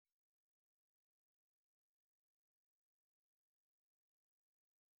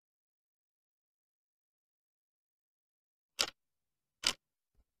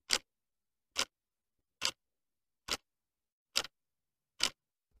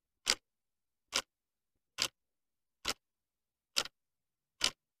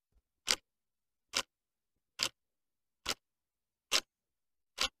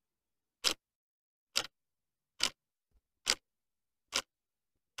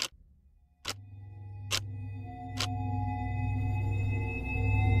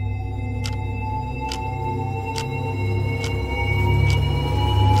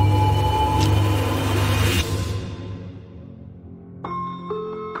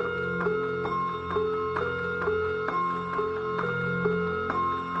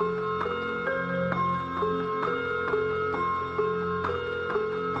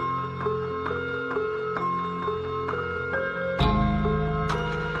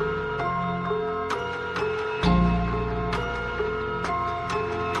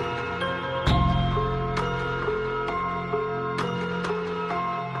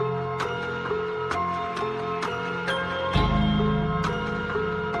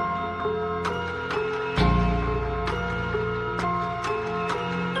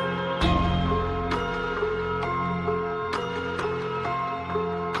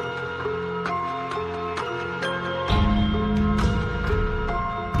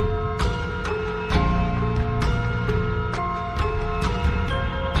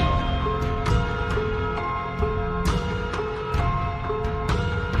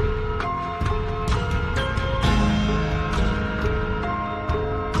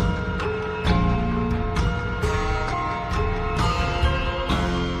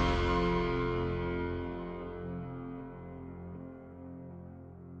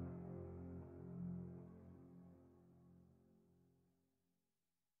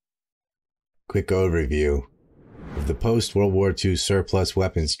quick overview of the post-World War II surplus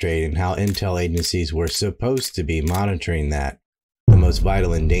weapons trade and how intel agencies were supposed to be monitoring that, the most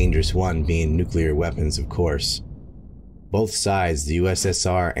vital and dangerous one being nuclear weapons, of course. Both sides, the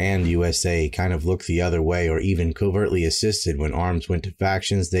USSR and USA, kind of looked the other way or even covertly assisted when arms went to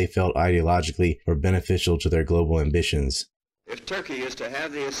factions they felt ideologically were beneficial to their global ambitions. If Turkey is to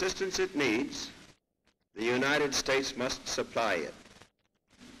have the assistance it needs, the United States must supply it.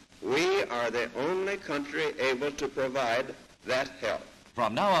 We are the only country able to provide that help.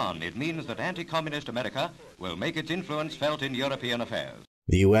 From now on, it means that anti-communist America will make its influence felt in European affairs.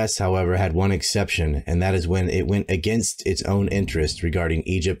 The US, however, had one exception, and that is when it went against its own interest regarding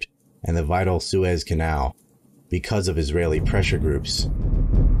Egypt and the vital Suez Canal because of Israeli pressure groups.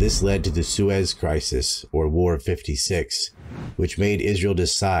 This led to the Suez Crisis, or War of 56, which made Israel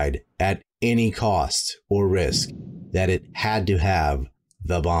decide, at any cost or risk, that it had to have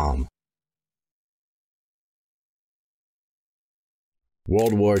the bomb.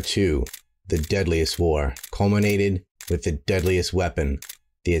 World War II, the deadliest war, culminated with the deadliest weapon,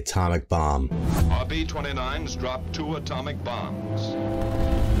 the atomic bomb. Our B-29s dropped 2 atomic bombs.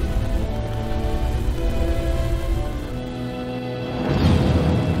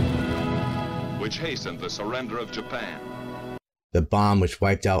 Which hastened the surrender of Japan. The bomb which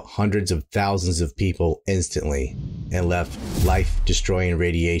wiped out hundreds of thousands of people instantly and left life-destroying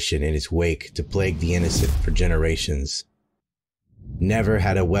radiation in its wake to plague the innocent for generations. Never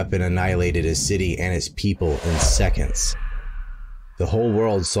had a weapon annihilated a city and its people in seconds. The whole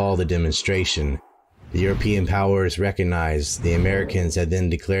world saw the demonstration. The European powers recognized the Americans had then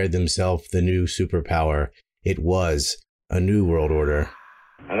declared themselves the new superpower. It was a new world order.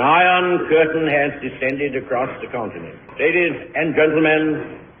 An iron curtain has descended across the continent. Ladies and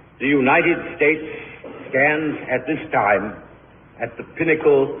gentlemen, the United States stands at this time at the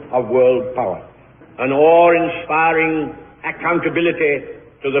pinnacle of world power, an awe-inspiring accountability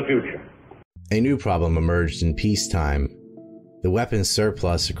to the future. A new problem emerged in peacetime. The weapons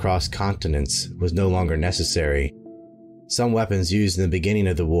surplus across continents was no longer necessary. Some weapons used in the beginning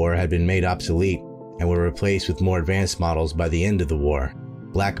of the war had been made obsolete and were replaced with more advanced models by the end of the war.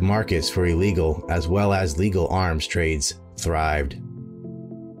 Black markets for illegal as well as legal arms trades thrived.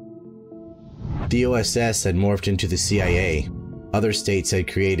 The OSS had morphed into the CIA. Other states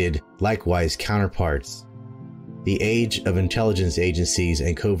had created likewise counterparts. The age of intelligence agencies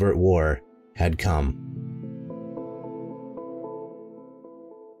and covert war had come.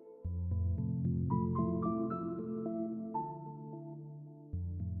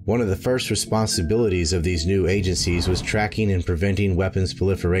 One of the first responsibilities of these new agencies was tracking and preventing weapons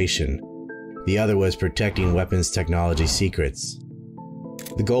proliferation. The other was protecting weapons technology secrets.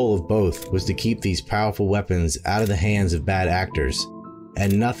 The goal of both was to keep these powerful weapons out of the hands of bad actors,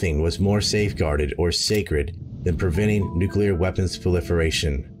 and nothing was more safeguarded or sacred than preventing nuclear weapons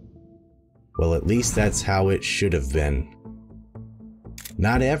proliferation. Well, at least that's how it should have been.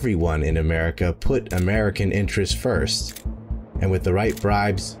 Not everyone in America put American interests first. And with the right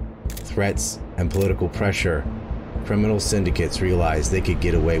bribes, threats, and political pressure, criminal syndicates realized they could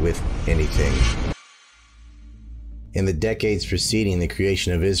get away with anything. In the decades preceding the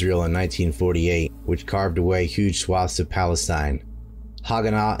creation of Israel in 1948, which carved away huge swaths of Palestine,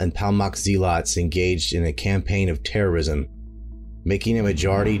 Haganah and Palmach zealots engaged in a campaign of terrorism. Making a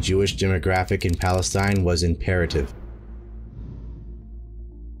majority Jewish demographic in Palestine was imperative.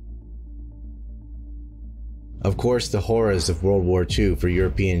 Of course, the horrors of World War II for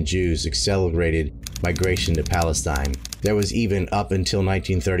European Jews accelerated migration to Palestine. There was even, up until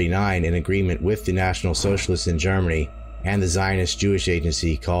 1939, an agreement with the National Socialists in Germany and the Zionist Jewish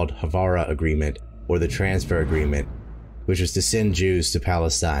agency called Havara Agreement, or the Transfer Agreement, which was to send Jews to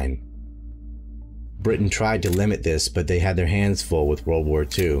Palestine. Britain tried to limit this, but they had their hands full with World War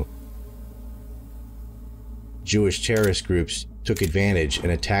II. Jewish terrorist groups took advantage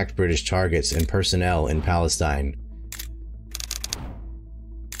and attacked British targets and personnel in Palestine.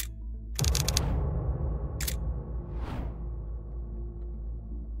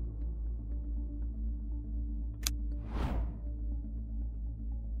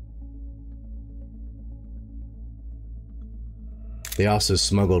 They also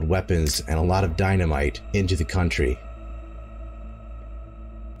smuggled weapons and a lot of dynamite into the country.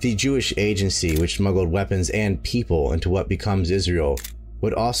 The Jewish agency, which smuggled weapons and people into what becomes Israel,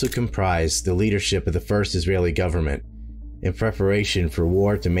 would also comprise the leadership of the first Israeli government in preparation for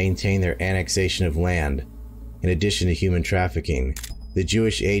war to maintain their annexation of land. In addition to human trafficking, the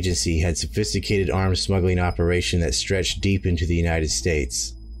Jewish agency had sophisticated arms smuggling operation that stretched deep into the United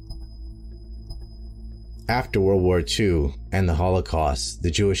States. After World War II and the Holocaust, the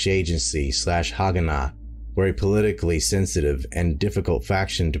Jewish Agency / Haganah were a politically sensitive and difficult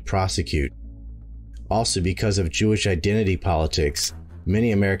faction to prosecute. Also, because of Jewish identity politics,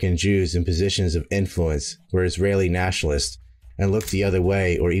 many American Jews in positions of influence were Israeli nationalists and looked the other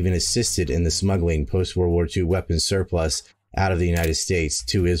way or even assisted in the smuggling post-World War II weapons surplus out of the United States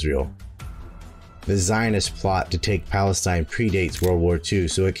to Israel. The Zionist plot to take Palestine predates World War II,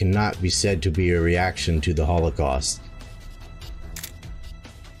 so it cannot be said to be a reaction to the Holocaust.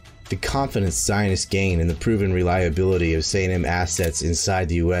 The confidence Zionists gained in the proven reliability of S&M assets inside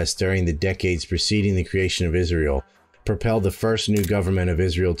the U.S. during the decades preceding the creation of Israel propelled the first new government of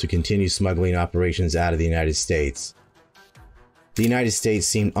Israel to continue smuggling operations out of the United States. The United States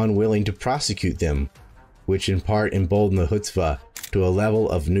seemed unwilling to prosecute them, which in part emboldened the chutzpah to a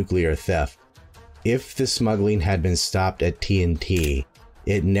level of nuclear theft. If the smuggling had been stopped at TNT,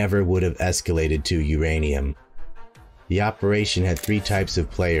 it never would have escalated to uranium. The operation had three types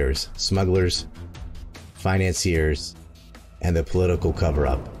of players: smugglers, financiers, and the political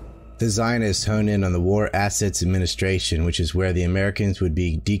cover-up. The Zionists honed in on the War Assets Administration, which is where the Americans would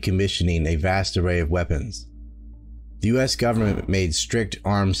be decommissioning a vast array of weapons. The US government made strict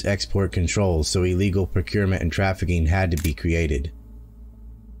arms export controls, so illegal procurement and trafficking had to be created.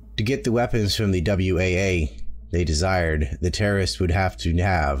 To get the weapons from the WWII they desired, the terrorists would have to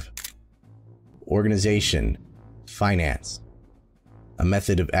have organization, finance, a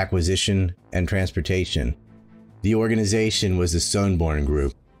method of acquisition, and transportation. The organization was the Sonborn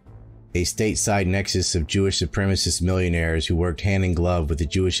Group, a stateside nexus of Jewish supremacist millionaires who worked hand in glove with the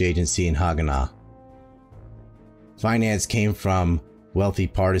Jewish Agency and Haganah. Finance came from wealthy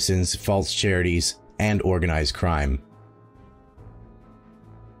partisans, false charities, and organized crime.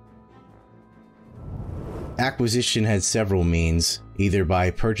 Acquisition had several means, either by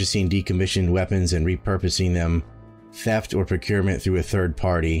purchasing decommissioned weapons and repurposing them, theft or procurement through a third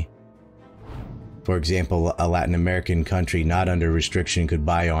party. For example, a Latin American country not under restriction could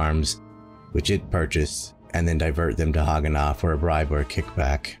buy arms, which it purchased, and then divert them to Haganah for a bribe or a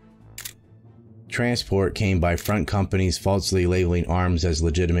kickback. Transport came by front companies falsely labeling arms as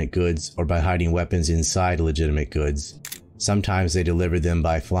legitimate goods or by hiding weapons inside legitimate goods. Sometimes they delivered them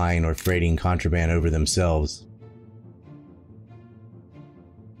by flying or freighting contraband over themselves.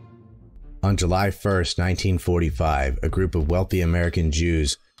 On July 1st, 1945, a group of wealthy American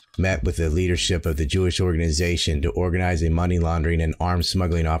Jews met with the leadership of the Jewish organization to organize a money laundering and arms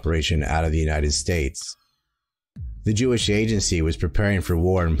smuggling operation out of the United States. The Jewish Agency was preparing for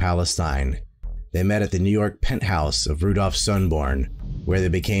war in Palestine. They met at the New York penthouse of Rudolf Sonborn, where they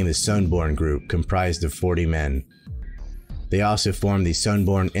became the Sonborn Group, comprised of 40 men. They also formed the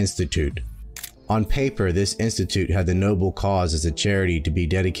Sonborn Institute. On paper, this institute had the noble cause as a charity to be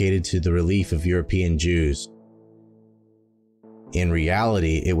dedicated to the relief of European Jews. In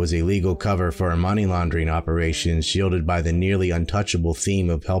reality, it was a legal cover for a money laundering operation shielded by the nearly untouchable theme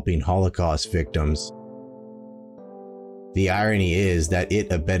of helping Holocaust victims. The irony is that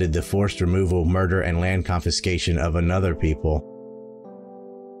it abetted the forced removal, murder, and land confiscation of another people.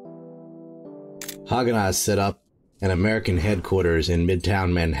 Haganah set up an American headquarters in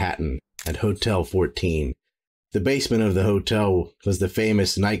Midtown Manhattan at Hotel 14. The basement of the hotel was the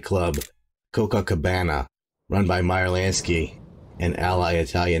famous nightclub Copacabana, run by Meyer Lansky and ally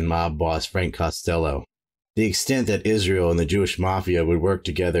Italian mob boss Frank Costello. The extent that Israel and the Jewish mafia would work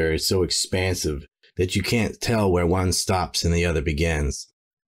together is so expansive that you can't tell where one stops and the other begins.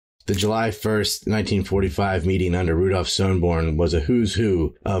 The July 1st, 1945 meeting under Rudolf Sonborn was a who's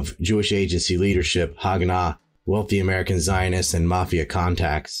who of Jewish Agency leadership, Haganah, wealthy American Zionists, and mafia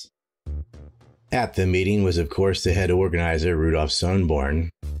contacts. At the meeting was, of course, the head organizer, Rudolf Sonborn,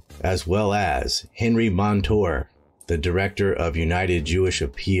 as well as Henry Montour, the director of United Jewish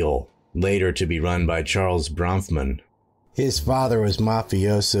Appeal, later to be run by Charles Bronfman. His father was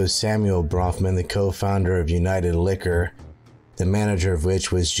mafioso Samuel Bronfman, the co-founder of United Liquor, the manager of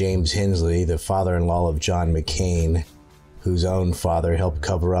which was James Hensley, the father-in-law of John McCain, whose own father helped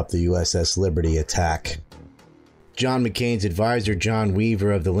cover up the USS Liberty attack. John McCain's advisor, John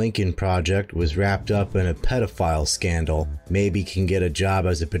Weaver of the Lincoln Project, was wrapped up in a pedophile scandal. Maybe can get a job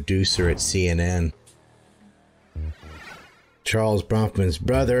as a producer at CNN. Charles Bronfman's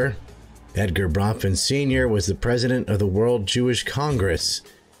brother, Edgar Bronfman Sr., was the president of the World Jewish Congress.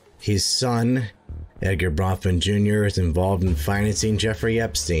 His son, Edgar Bronfman Jr., is involved in financing Jeffrey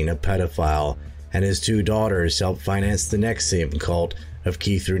Epstein, a pedophile, and his two daughters helped finance the NXIVM cult of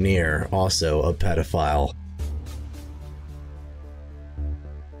Keith Raniere, also a pedophile.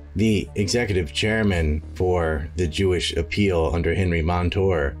 The executive chairman for the Jewish Appeal under Henry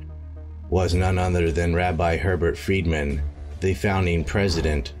Montour was none other than Rabbi Herbert Friedman, the founding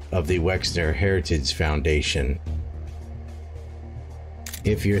president of the Wexner Heritage Foundation.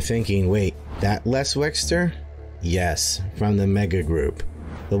 If you're thinking, wait, that Les Wexner? Yes, from the Mega Group,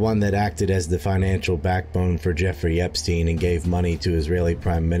 the one that acted as the financial backbone for Jeffrey Epstein and gave money to Israeli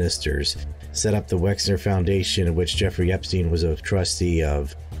prime ministers, set up the Wexner Foundation, of which Jeffrey Epstein was a trustee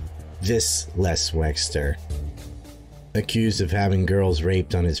of. This Les Wexner, accused of having girls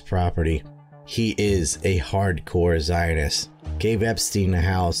raped on his property. He is a hardcore Zionist, gave Epstein a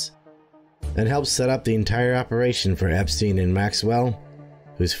house, and helped set up the entire operation for Epstein and Maxwell,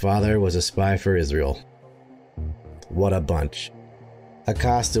 whose father was a spy for Israel. What a bunch.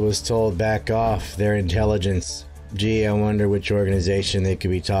 Acosta was told back off their intelligence. Gee, I wonder which organization they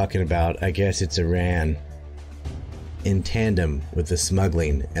could be talking about. I guess it's Iran. In tandem with the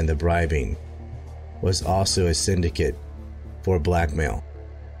smuggling and the bribing was also a syndicate for blackmail.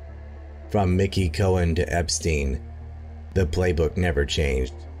 From Mickey Cohen to Epstein, the playbook never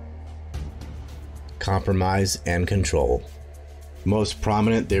changed. Compromise and control. Most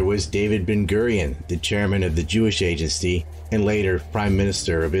prominent, there was David Ben-Gurion, the chairman of the Jewish Agency and later Prime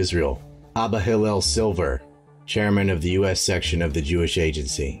Minister of Israel. Abba Hillel Silver, chairman of the U.S. section of the Jewish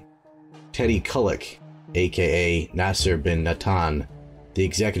Agency. Teddy Kulik, aka Nasser bin Natan, the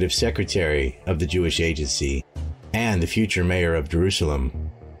executive secretary of the Jewish Agency and the future mayor of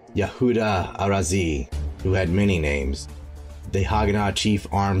Jerusalem. Yehuda Arazi, who had many names, the Haganah chief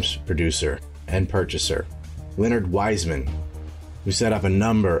arms producer and purchaser. Leonard Wiseman, who set up a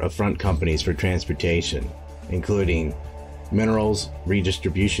number of front companies for transportation, including Minerals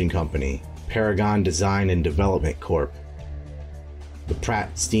Redistribution Company, Paragon Design and Development Corp., the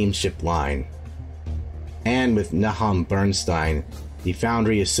Pratt Steamship Line, and with Nahum Bernstein, the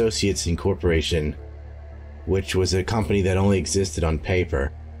Foundry Associates Incorporation, which was a company that only existed on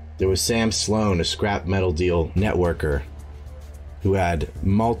paper. There was Sam Sloan, a scrap metal deal networker, who had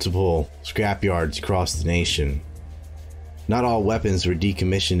multiple scrapyards across the nation. Not all weapons were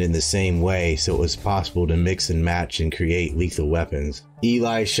decommissioned in the same way, so it was possible to mix and match and create lethal weapons.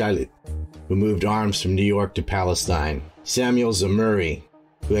 Eli Shalit, who moved arms from New York to Palestine. Samuel Zamuri,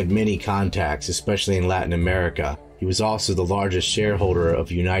 who had many contacts, especially in Latin America. He was also the largest shareholder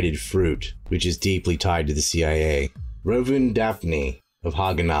of United Fruit, which is deeply tied to the CIA. Rovun Daphne of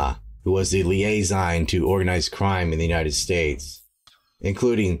Haganah, who was the liaison to organized crime in the United States,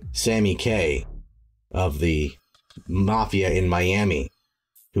 including Sammy K of the Mafia in Miami,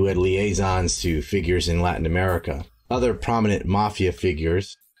 who had liaisons to figures in Latin America. Other prominent Mafia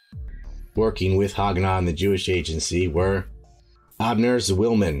figures working with Haganah and the Jewish Agency were Abner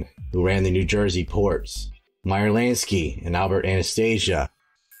Zwilman, who ran the New Jersey ports, Meyer Lansky and Albert Anastasia,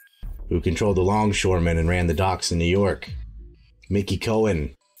 who controlled the longshoremen and ran the docks in New York, Mickey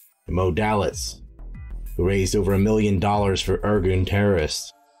Cohen and Mo Dalitz, who raised over $1 million for Irgun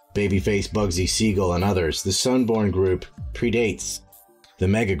terrorists, Babyface Bugsy Siegel and others. The Sunborn Group predates the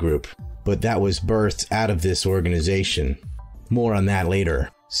Mega Group, but that was birthed out of this organization. More on that later.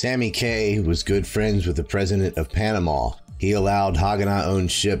 Sammy K was good friends with the president of Panama. He allowed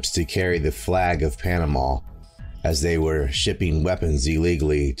Haganah-owned ships to carry the flag of Panama as they were shipping weapons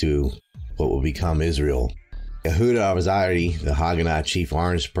illegally to what would become Israel. Yehuda Arazi, the Haganah chief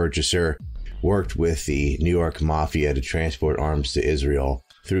arms purchaser, worked with the New York Mafia to transport arms to Israel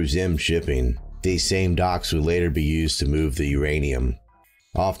through Zim shipping. These same docks would later be used to move the uranium,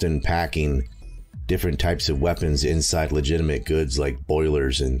 often packing different types of weapons inside legitimate goods like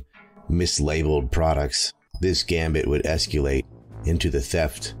boilers and mislabeled products. This gambit would escalate into the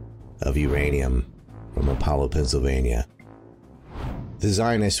theft of uranium from Apollo, Pennsylvania. The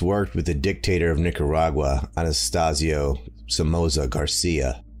Zionists worked with the dictator of Nicaragua, Anastasio Somoza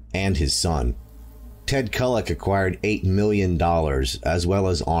Garcia, and his son. Ted Kulik acquired $8 million as well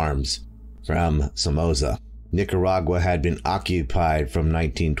as arms from Somoza. Nicaragua had been occupied from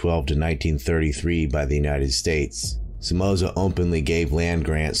 1912 to 1933 by the United States. Somoza openly gave land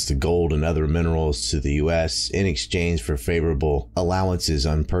grants to gold and other minerals to the U.S. in exchange for favorable allowances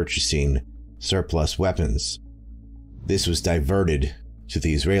on purchasing surplus weapons. This was diverted to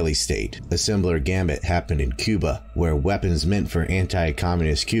the Israeli state. A similar gambit happened in Cuba, where weapons meant for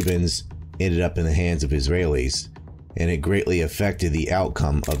anti-communist Cubans ended up in the hands of Israelis, and it greatly affected the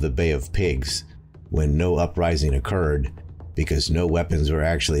outcome of the Bay of Pigs when no uprising occurred because no weapons were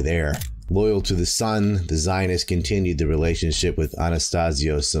actually there. Loyal to the son, the Zionists continued the relationship with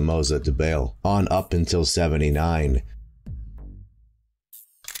Anastasio Somoza Debayle on up until 79.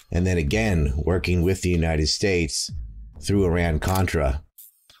 And then again, working with the United States through Iran-Contra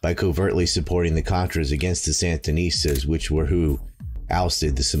by covertly supporting the Contras against the Sandinistas, which were who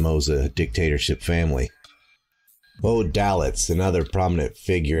ousted the Somoza dictatorship family. Dalitz, another prominent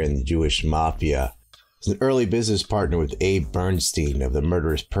figure in the Jewish mafia, was an early business partner with Abe Bernstein of the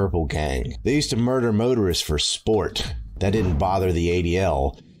murderous Purple Gang. They used to murder motorists for sport. That didn't bother the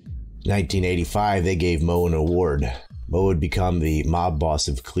ADL. In 1985, they gave Moe an award. Moe would become the mob boss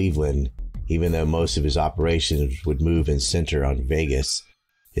of Cleveland, even though most of his operations would move and center on Vegas.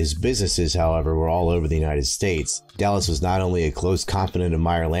 His businesses, however, were all over the United States. Dalitz was not only a close confidant of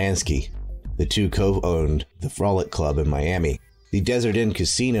Meyer Lansky, the two co-owned the Frolic Club in Miami. The Desert Inn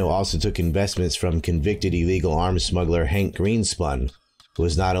Casino also took investments from convicted illegal arms smuggler Hank Greenspun, who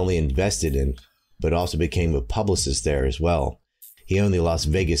was not only invested in, but also became a publicist there as well. He owned the Las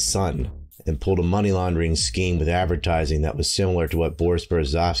Vegas Sun and pulled a money laundering scheme with advertising that was similar to what Boris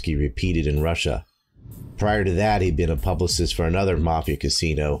Berezovsky repeated in Russia. Prior to that, he'd been a publicist for another mafia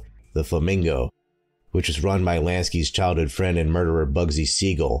casino, the Flamingo, which was run by Lansky's childhood friend and murderer Bugsy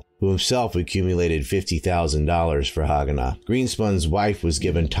Siegel, who himself accumulated $50,000 for Haganah. Greenspun's wife was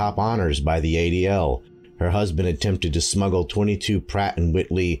given top honors by the ADL. Her husband attempted to smuggle 22 Pratt &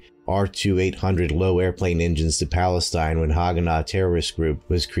 Whitney R-2800 low airplane engines to Palestine when Haganah terrorist group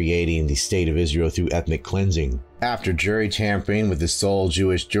was creating the State of Israel through ethnic cleansing. After jury tampering with the sole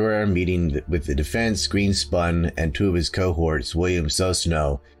Jewish juror meeting with the defense, Greenspun and two of his cohorts, William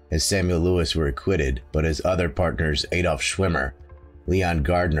Sosno and Samuel Lewis, were acquitted, but his other partners, Adolf Schwimmer, Leon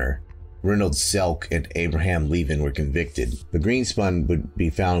Gardner, Reynolds Selk, and Abraham Levin, were convicted. But Greenspun would be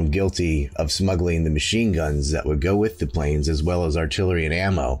found guilty of smuggling the machine guns that would go with the planes, as well as artillery and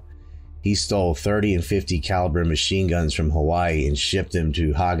ammo. He stole 30 and 50 caliber machine guns from Hawaii and shipped them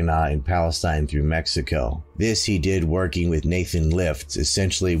to Haganah in Palestine through Mexico. This he did working with Nathan Lift.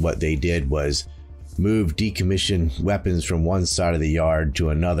 Essentially what they did was move decommissioned weapons from one side of the yard to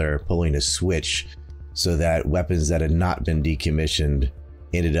another, pulling a switch so that weapons that had not been decommissioned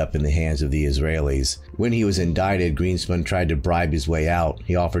ended up in the hands of the Israelis. When he was indicted, Greenspun tried to bribe his way out.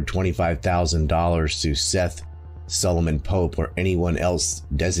 He offered $25,000 to Seth Solomon Pope or anyone else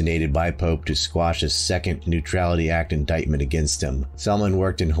designated by Pope to squash a second Neutrality Act indictment against him. Solomon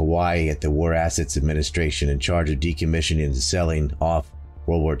worked in Hawaii at the War Assets Administration in charge of decommissioning and selling off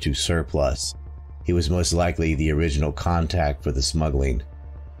World War II surplus. He was most likely the original contact for the smuggling.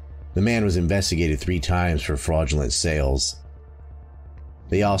 The man was investigated 3 times for fraudulent sales.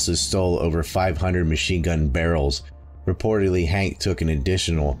 They also stole over 500 machine gun barrels. Reportedly, Hank took an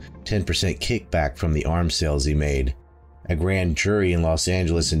additional 10% kickback from the arms sales he made. A grand jury in Los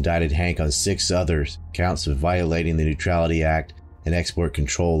Angeles indicted Hank on 6 other counts of violating the Neutrality Act and export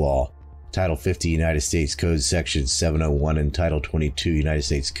control law, Title 50 United States Code Section 701 and Title 22 United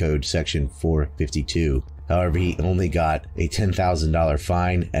States Code Section 452. However, he only got a $10,000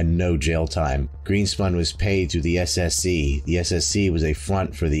 fine and no jail time. Greenspun was paid through the SSC. The SSC was a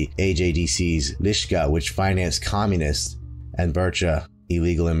front for the AJDC's Lishka, which financed communists and Bitchute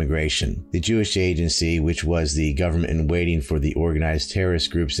illegal immigration. The Jewish Agency, which was the government in waiting for the organized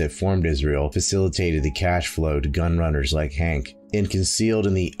terrorist groups that formed Israel, facilitated the cash flow to gun runners like Hank. In concealed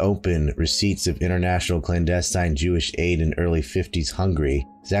in the open receipts of international clandestine Jewish aid in early 50s Hungary,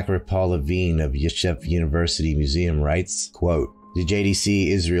 Zachary Paul Levine of Yeshiva University Museum writes, quote, "The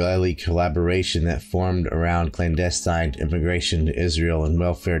JDC-Israeli collaboration that formed around clandestine immigration to Israel and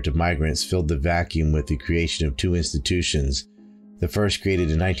welfare to migrants filled the vacuum with the creation of 2 institutions. The first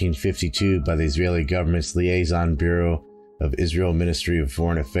created in 1952 by the Israeli government's Liaison Bureau of Israel Ministry of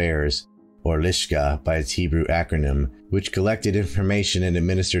Foreign Affairs, or Lishka by its Hebrew acronym, which collected information and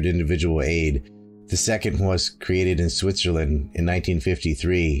administered individual aid. The second was created in Switzerland in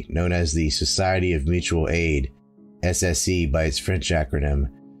 1953, known as the Society of Mutual Aid, SSE by its French acronym.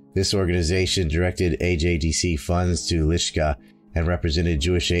 This organization directed AJDC funds to Lishka and represented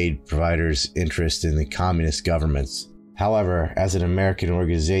Jewish aid providers' interest in the communist governments. However, as an American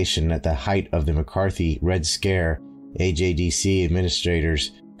organization at the height of the McCarthy Red Scare, AJDC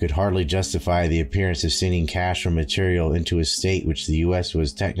administrators could hardly justify the appearance of sending cash or material into a state which the U.S.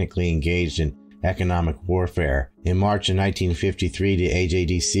 was technically engaged in economic warfare. In March of 1953, the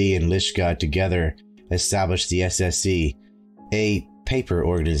AJDC and Lishka together established the SSE, a paper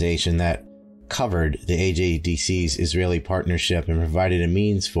organization that covered the AJDC's Israeli partnership and provided a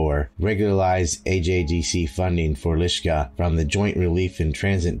means for regularized AJDC funding for Lishka from the Joint Relief and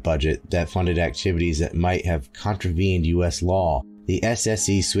Transit budget that funded activities that might have contravened U.S. law. The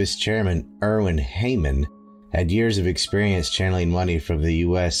SSE Swiss chairman, Erwin Heyman, had years of experience channeling money from the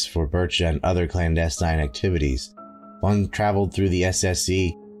U.S. for Bitchute and other clandestine activities. One traveled through the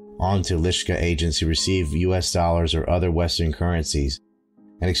SSE onto Lishka agents who received U.S. dollars or other Western currencies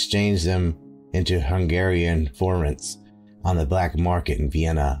and exchanged them into Hungarian forints. on the black market in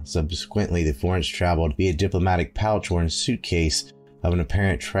Vienna. Subsequently, the funds traveled via diplomatic pouch or in suitcase of an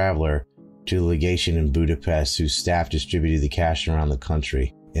apparent traveler to the legation in Budapest, whose staff distributed the cash around the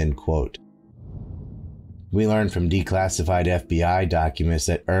country. End quote. We learned from declassified FBI documents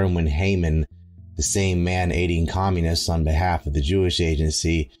that Erwin Hayman, the same man aiding communists on behalf of the Jewish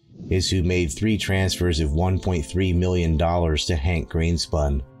Agency, is who made 3 transfers of $1.3 million to Hank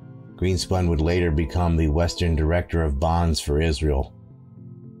Greenspun. Greenspun would later become the Western Director of Bonds for Israel.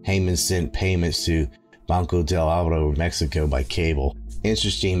 Hayman sent payments to Banco del Oro, Mexico by cable.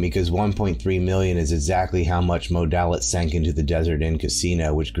 Interesting, because $1.3 million is exactly how much Modalit sank into the Desert Inn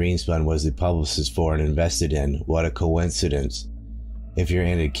Casino, which Greenspun was the publicist for and invested in. What a coincidence. If you're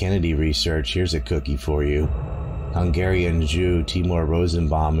into Kennedy research, here's a cookie for you. Hungarian Jew Timur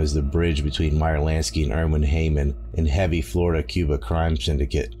Rosenbaum is the bridge between Meyer Lansky and Erwin Hayman in heavy Florida-Cuba crime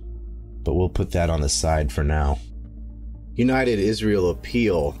syndicate. But we'll put that on the side for now. United Israel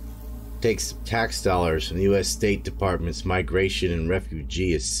Appeal takes tax dollars from the U.S. State Department's Migration and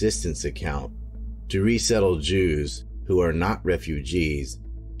Refugee Assistance account to resettle Jews who are not refugees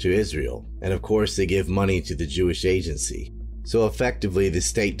to Israel. And of course, they give money to the Jewish Agency. So effectively, the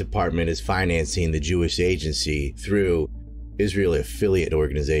State Department is financing the Jewish Agency through Israeli affiliate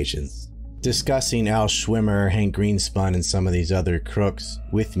organizations. Discussing Al Schwimmer, Hank Greenspun, and some of these other crooks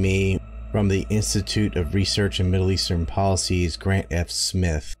with me from the Institute of Research in Middle Eastern Policies, Grant F.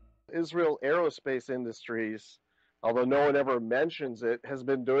 Smith. Israel Aerospace Industries, although no one ever mentions it, has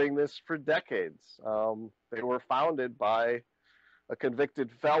been doing this for decades. They were founded by a convicted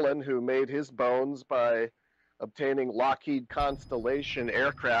felon who made his bones by obtaining Lockheed Constellation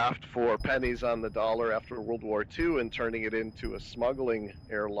aircraft for pennies on the dollar after World War II and turning it into a smuggling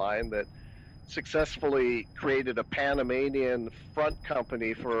airline that successfully created a Panamanian front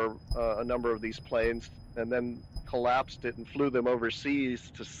company for a number of these planes, and then collapsed it and flew them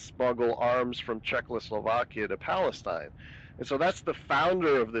overseas to smuggle arms from Czechoslovakia to Palestine. And so that's the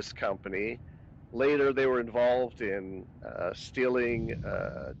founder of this company. Later, they were involved in stealing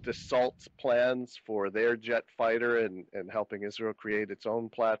Dassault's plans for their jet fighter and helping Israel create its own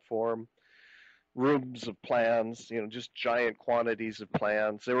platform. Rooms of plans, just giant quantities of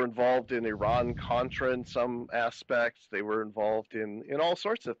plans. They were involved in Iran-Contra in some aspects. They were involved in all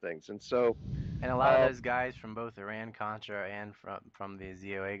sorts of things. And so, and a lot of those guys from both Iran-Contra and from the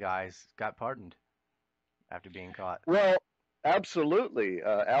ZOA guys got pardoned after being caught. Well, absolutely.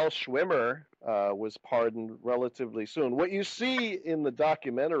 Al Schwimmer was pardoned relatively soon. What you see in the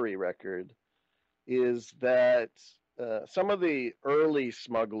documentary record is that some of the early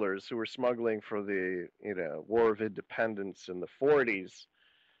smugglers who were smuggling for the War of Independence in the 40s,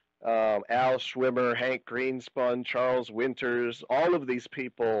 Al Schwimmer, Hank Greenspun, Charles Winters, all of these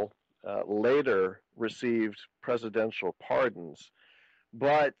people later received presidential pardons.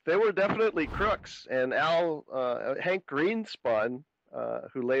 But they were definitely crooks. And Hank Greenspun,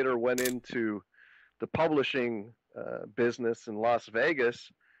 who later went into the publishing business in Las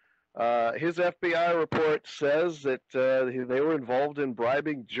Vegas, his FBI report says that they were involved in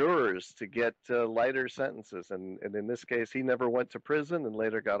bribing jurors to get lighter sentences. And in this case, he never went to prison and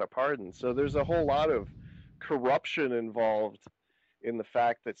later got a pardon. So there's a whole lot of corruption involved in the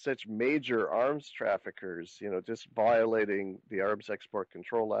fact that such major arms traffickers, just violating the Arms Export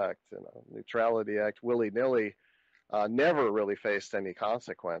Control Act and Neutrality Act willy-nilly, never really faced any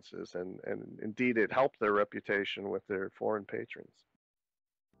consequences. And indeed, it helped their reputation with their foreign patrons.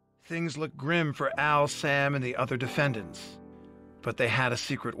 Things looked grim for Al, Sam, and the other defendants. But they had a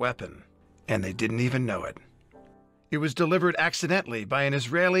secret weapon, and they didn't even know it. It was delivered accidentally by an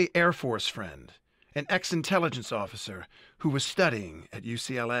Israeli Air Force friend, an ex-intelligence officer who was studying at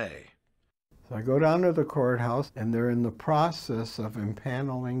UCLA. So I go down to the courthouse, and they're in the process of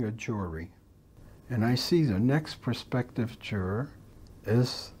impaneling a jury. And I see the next prospective juror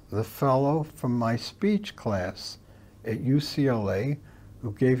is the fellow from my speech class at UCLA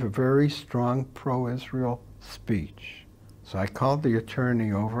who gave a very strong pro-Israel speech. So I called the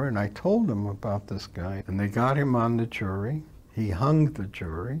attorney over and I told him about this guy, and they got him on the jury. He hung the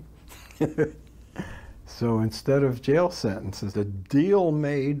jury. So instead of jail sentences, the deal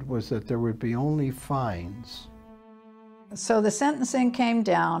made was that there would be only fines. So the sentencing came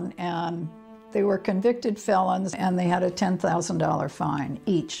down and they were convicted felons and they had a $10,000 fine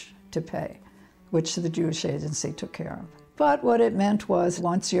each to pay, which the Jewish Agency took care of. But what it meant was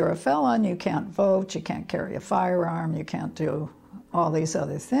once you're a felon, you can't vote, you can't carry a firearm, you can't do all these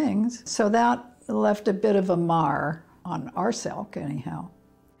other things. So that left a bit of a mar on our silk anyhow.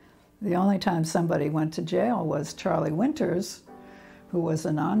 The only time somebody went to jail was Charlie Winters, who was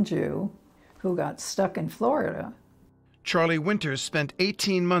a non-Jew, who got stuck in Florida. Charlie Winters spent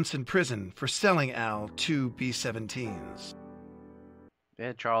 18 months in prison for selling Al 2 B-17s.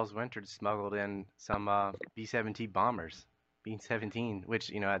 Yeah, Charles Winters smuggled in some B-17 bombers. B-17,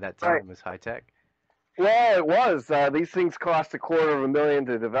 which, at that time was high tech. Well, it was. These things cost $250,000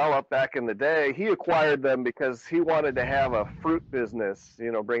 to develop back in the day. He acquired them because he wanted to have a fruit business,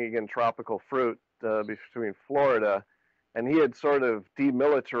 bringing in tropical fruit between Florida. And he had sort of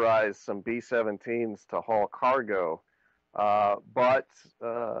demilitarized some B-17s to haul cargo. But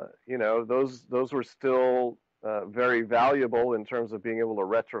those were still very valuable in terms of being able to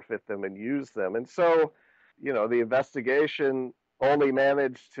retrofit them and use them. And so, the investigation only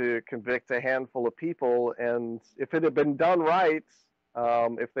managed to convict a handful of people. And if it had been done right,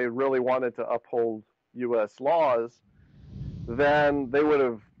 if they really wanted to uphold U.S. laws, then they would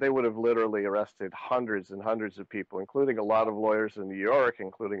have literally arrested hundreds and hundreds of people, including a lot of lawyers in New York,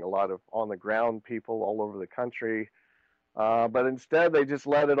 including a lot of on-the-ground people all over the country. But instead, they just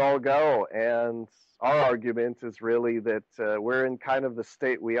let it all go. And our argument is really that we're in kind of the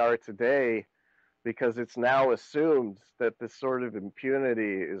state we are today because it's now assumed that this sort of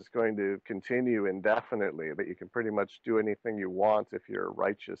impunity is going to continue indefinitely, that you can pretty much do anything you want if you're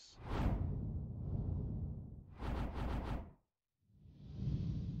righteous.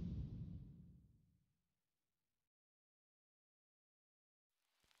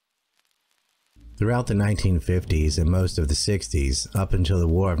 Throughout the 1950s and most of the 60s, up until the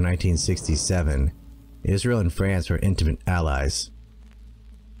War of 1967, Israel and France were intimate allies.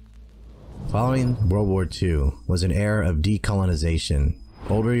 Following World War II was an era of decolonization.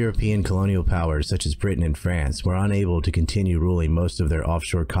 Older European colonial powers such as Britain and France were unable to continue ruling most of their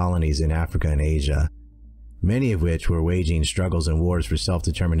offshore colonies in Africa and Asia, many of which were waging struggles and wars for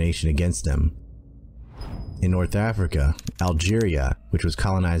self-determination against them. In North Africa, Algeria, which was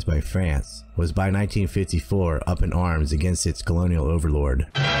colonized by France, was by 1954 up in arms against its colonial overlord.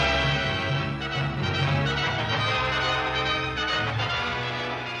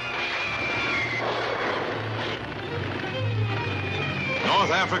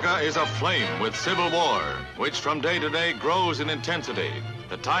 North Africa is aflame with civil war, which from day to day grows in intensity.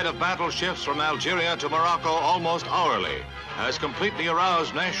 The tide of battle shifts from Algeria to Morocco almost hourly, as completely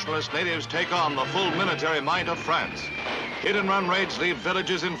aroused nationalist natives take on the full military might of France. Hit-and-run raids leave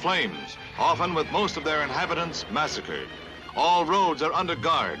villages in flames, often with most of their inhabitants massacred. All roads are under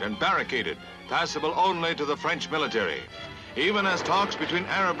guard and barricaded, passable only to the French military. Even as talks between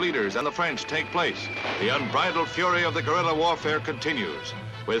Arab leaders and the French take place, the unbridled fury of the guerrilla warfare continues.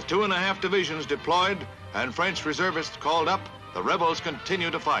 With 2.5 divisions deployed and French reservists called up, the rebels continue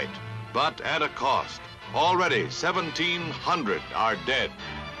to fight, but at a cost. Already 1,700 are dead.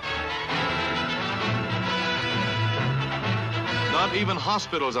 Not even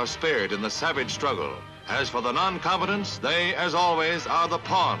hospitals are spared in the savage struggle. As for the non-combatants, they, as always, are the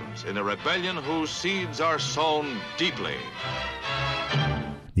pawns in a rebellion whose seeds are sown deeply.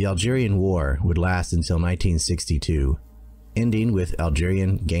 The Algerian War would last until 1962, ending with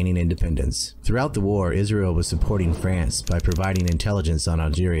Algerian gaining independence. Throughout the war, Israel was supporting France by providing intelligence on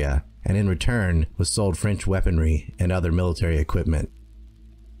Algeria, and in return was sold French weaponry and other military equipment.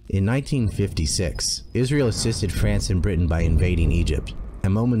 In 1956, Israel assisted France and Britain by invading Egypt,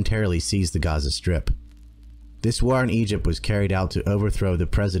 and momentarily seized the Gaza Strip. This war in Egypt was carried out to overthrow the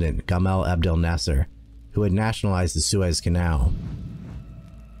president Gamal Abdel Nasser, who had nationalized the Suez Canal.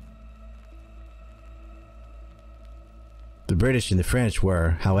 The British and the French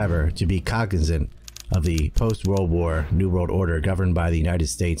were, however, to be cognizant of the post-World War New World Order governed by the United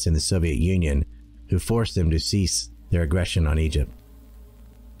States and the Soviet Union, who forced them to cease their aggression on Egypt.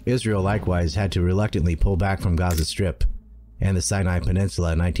 Israel likewise had to reluctantly pull back from Gaza Strip and the Sinai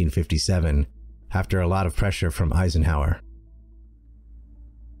Peninsula in 1957 after a lot of pressure from Eisenhower.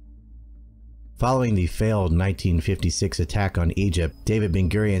 Following the failed 1956 attack on Egypt, David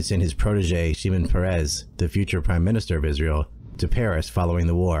Ben-Gurion sent his protege Shimon Peres, the future Prime Minister of Israel, to Paris following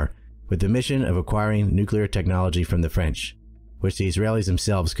the war, with the mission of acquiring nuclear technology from the French, which the Israelis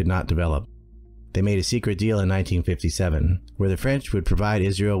themselves could not develop. They made a secret deal in 1957, where the French would provide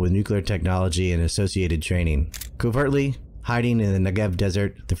Israel with nuclear technology and associated training. Covertly, hiding in the Negev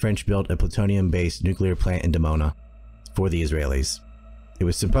desert, the French built a plutonium-based nuclear plant in Dimona for the Israelis. It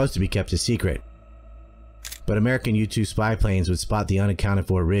was supposed to be kept a secret, but American U-2 spy planes would spot the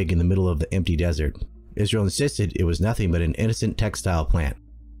unaccounted-for rig in the middle of the empty desert. Israel insisted it was nothing but an innocent textile plant.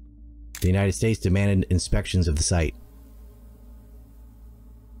 The United States demanded inspections of the site.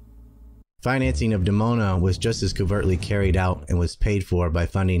 Financing of Dimona was just as covertly carried out and was paid for by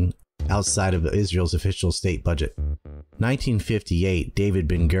funding outside of Israel's official state budget. 1958, David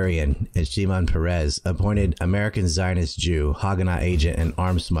Ben-Gurion and Shimon Peres appointed American Zionist Jew, Haganah agent, and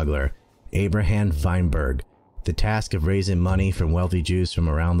arms smuggler Abraham Feinberg the task of raising money from wealthy Jews from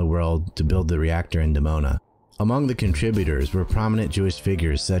around the world to build the reactor in Dimona. Among the contributors were prominent Jewish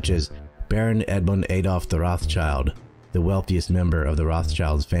figures such as Baron Edmund Adolf the Rothschild, the wealthiest member of the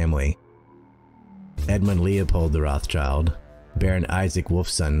Rothschilds family, Edmund Leopold the Rothschild, Baron Isaac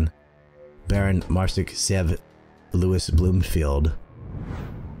Wolfson, Baron Marcin Sev Louis Bloomfield,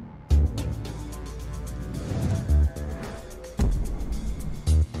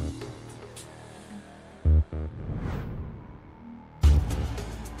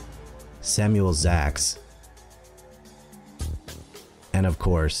 Samuel Zaks, and of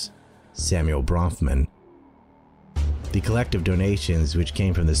course, Samuel Bronfman. The collective donations, which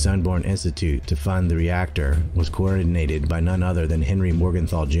came from the Sunborn Institute to fund the reactor, was coordinated by none other than Henry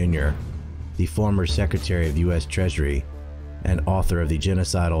Morgenthau Jr., the former Secretary of the U.S. Treasury and author of the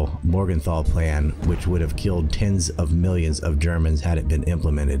genocidal Morgenthau Plan, which would have killed tens of millions of Germans had it been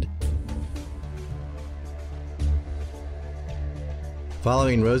implemented.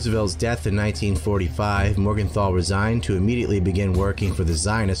 Following Roosevelt's death in 1945, Morgenthau resigned to immediately begin working for the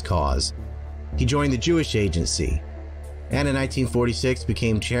Zionist cause. He joined the Jewish Agency, and in 1946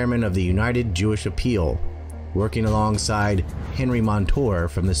 became chairman of the United Jewish Appeal, working alongside Henry Montour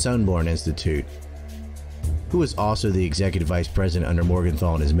from the Sunborn Institute, who was also the executive vice president under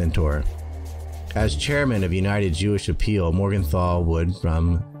Morgenthau and his mentor. As chairman of United Jewish Appeal, Morgenthau would,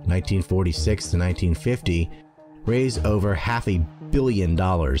 from 1946 to 1950, raise over $500 million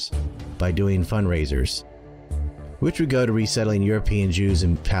by doing fundraisers, which would go to resettling European Jews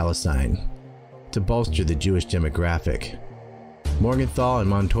in Palestine to bolster the Jewish demographic. Morgenthau and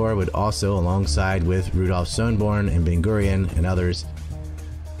Montour would also, alongside with Rudolf Sonborn and Ben-Gurion and others,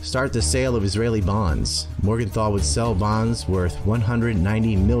 start the sale of Israeli bonds. Morgenthau would sell bonds worth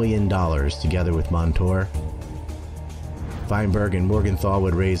 $190 million together with Montour. Feinberg and Morgenthau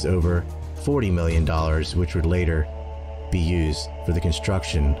would raise over $40 million, which would later be used for the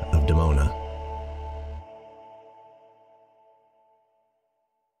construction of Dimona.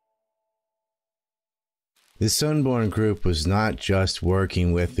 The Sunborn Group was not just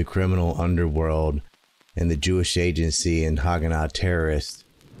working with the criminal underworld and the Jewish Agency and Haganah terrorists.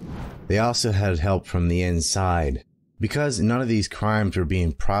 They also had help from the inside. Because none of these crimes were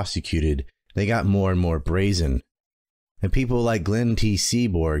being prosecuted, they got more and more brazen. And people like Glenn T.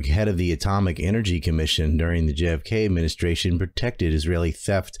 Seaborg, head of the Atomic Energy Commission during the JFK administration, protected Israeli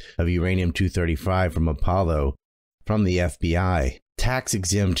theft of uranium-235 from Apollo from the FBI.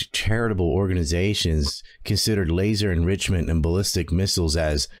 Tax-exempt charitable organizations considered laser enrichment and ballistic missiles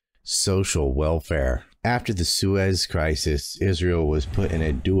as social welfare. After the Suez Crisis, Israel was put in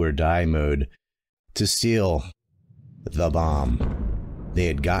a do-or-die mode to steal the bomb. They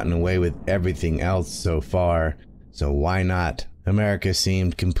had gotten away with everything else so far, so why not? America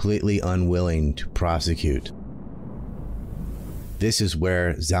seemed completely unwilling to prosecute. This is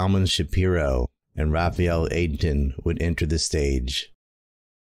where Zalman Shapiro and Raphael Adenton would enter the stage.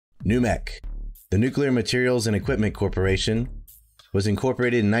 NUMEC, the Nuclear Materials and Equipment Corporation, was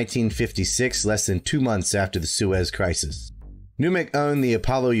incorporated in 1956, less than 2 months after the Suez Crisis. NUMEC owned the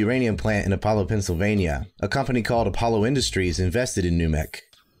Apollo uranium plant in Apollo, Pennsylvania. A company called Apollo Industries invested in NUMEC.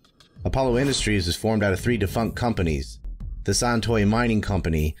 Apollo Industries was formed out of 3 defunct companies: the Santoy Mining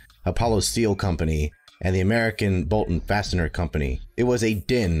Company, Apollo Steel Company, and the American Bolt and Fastener Company. It was a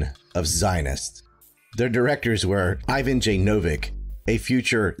den of Zionists. Their directors were Ivan J. Novick, a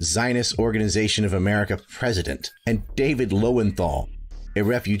future Zionist Organization of America president, and David Lowenthal, a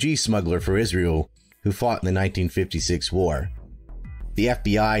refugee smuggler for Israel who fought in the 1956 war. The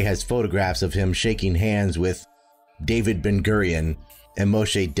FBI has photographs of him shaking hands with David Ben-Gurion and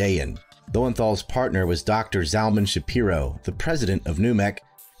Moshe Dayan. Lowenthal's partner was Dr. Zalman Shapiro, the president of NUMEC,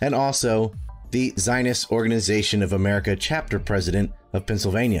 and also the Zionist Organization of America chapter president of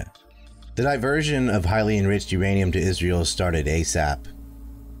Pennsylvania. The diversion of highly enriched uranium to Israel started ASAP.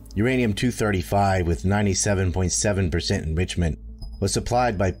 Uranium-235 with 97.7% enrichment was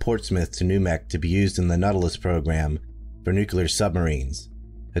supplied by Portsmouth to NUMEC to be used in the Nautilus program for nuclear submarines,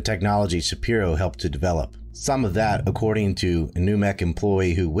 a technology Shapiro helped to develop. Some of that, according to a NUMEC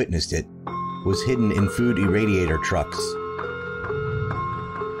employee who witnessed it, was hidden in food irradiator trucks.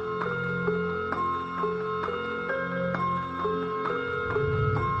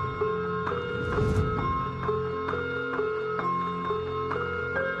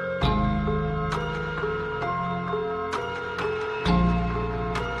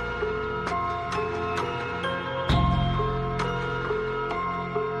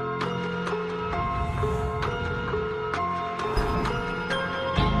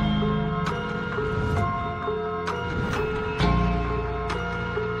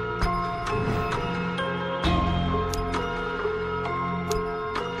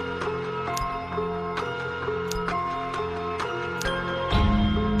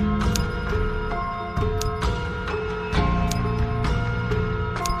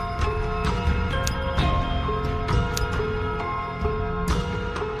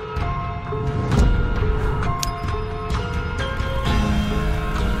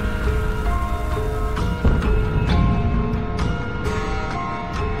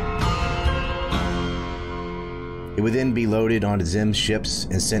 It would then be loaded onto Zim's ships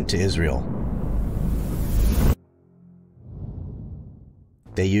and sent to Israel.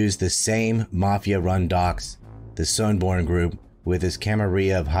 They used the same mafia-run docks the Sonborn Group, with its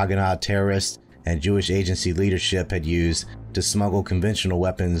camarilla of Haganah terrorists and Jewish agency leadership, had used to smuggle conventional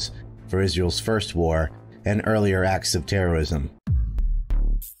weapons for Israel's first war and earlier acts of terrorism.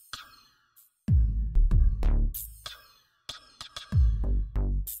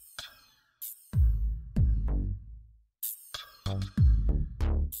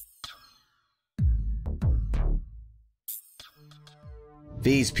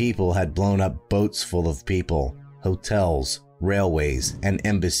 These people had blown up boats full of people, hotels, railways, an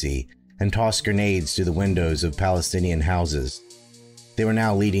embassy, and tossed grenades through the windows of Palestinian houses. They were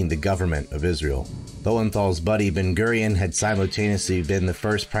now leading the government of Israel. Lowenthal's buddy Ben-Gurion had simultaneously been the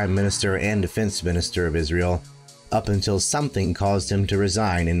first prime minister and defense minister of Israel, up until something caused him to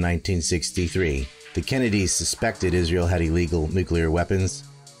resign in 1963. The Kennedys suspected Israel had illegal nuclear weapons.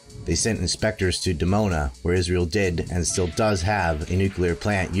 They sent inspectors to Dimona, where Israel did and still does have a nuclear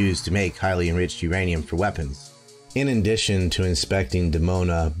plant used to make highly enriched uranium for weapons. In addition to inspecting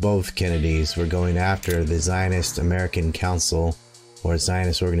Dimona, both Kennedys were going after the Zionist American Council, or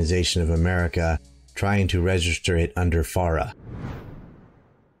Zionist Organization of America, trying to register it under FARA.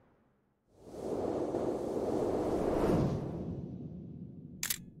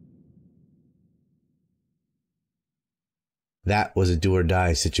 That was a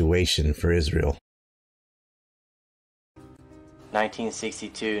do-or-die situation for Israel.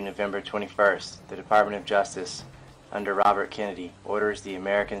 1962, November 21st, the Department of Justice, under Robert Kennedy, orders the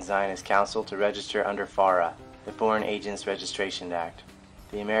American Zionist Council to register under FARA, the Foreign Agents Registration Act.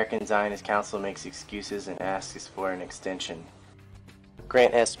 The American Zionist Council makes excuses and asks for an extension.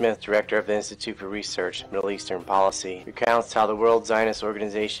 Grant S. Smith, director of the Institute for Research, Middle Eastern Policy, recounts how the World Zionist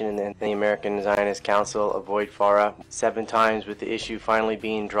Organization and the American Zionist Council avoid FARA 7 times, with the issue finally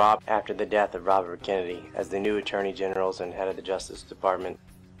being dropped after the death of Robert Kennedy as the new Attorney Generals and head of the Justice Department,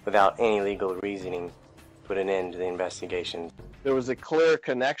 without any legal reasoning, put an end to the investigation. There was a clear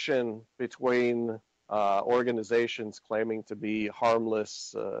connection between organizations claiming to be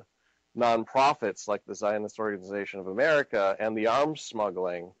harmless nonprofits like the Zionist Organization of America and the arms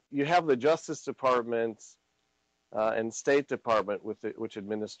smuggling. You have the Justice Department and State Department, which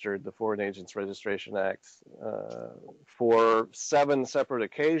administered the Foreign Agents Registration Act for 7 separate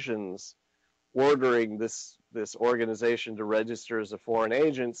occasions, ordering this organization to register as a foreign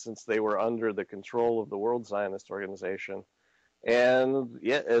agent since they were under the control of the World Zionist Organization. And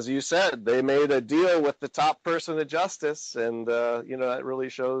yeah, as you said, they made a deal with the top person of justice, and that really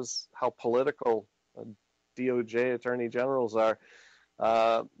shows how political DOJ attorney generals are.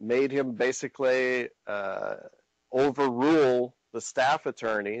 Made him basically overrule the staff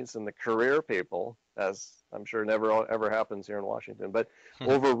attorneys and the career people, as I'm sure never ever happens here in Washington, but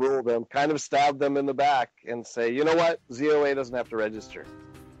overrule them, kind of stab them in the back and say, you know what, ZOA doesn't have to register.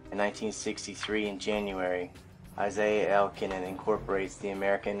 In 1963, in January, Isaiah L. Kennan incorporates the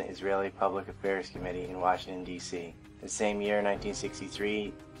American Israeli Public Affairs Committee in Washington, D.C. The same year,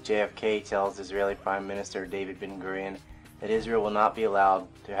 1963, JFK tells Israeli Prime Minister David Ben-Gurion that Israel will not be allowed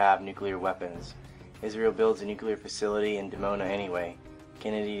to have nuclear weapons. Israel builds a nuclear facility in Dimona anyway.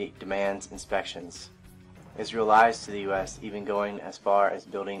 Kennedy demands inspections. Israel lies to the U.S., even going as far as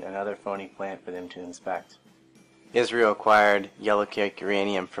building another phony plant for them to inspect. Israel acquired yellow-cake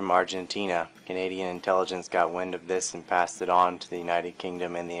uranium from Argentina. Canadian intelligence got wind of this and passed it on to the United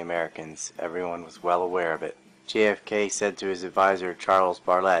Kingdom and the Americans. Everyone was well aware of it. JFK said to his advisor Charles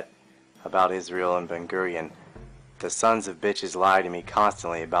Bartlett about Israel and Ben-Gurion, "The sons of bitches lie to me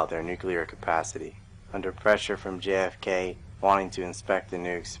constantly about their nuclear capacity." Under pressure from JFK wanting to inspect the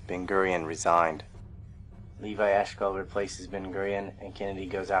nukes, Ben-Gurion resigned. Levi Eshkol replaces Ben-Gurion, and Kennedy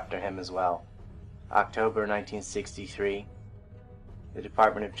goes after him as well. October 1963, the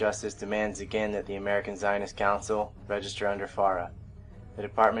Department of Justice demands again that the American Zionist Council register under FARA. "The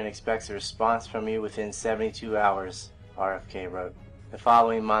department expects a response from you within 72 hours, RFK wrote. The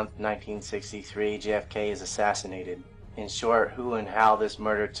following month, 1963, JFK is assassinated. In short, who and how this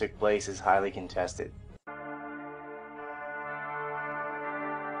murder took place is highly contested.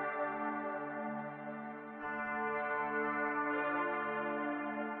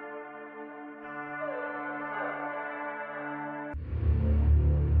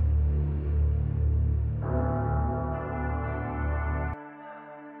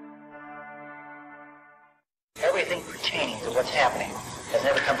 Everything pertaining to what's happening has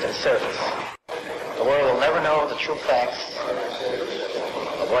never come to the surface. The world will never know the true facts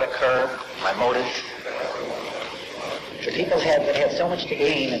of what occurred, my motives. The people that had so much to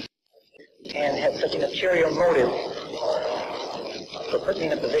gain and had such a material motive for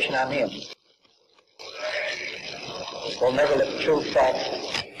putting in a position on him. We'll never let the true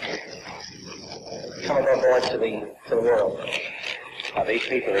facts come above board to the world. These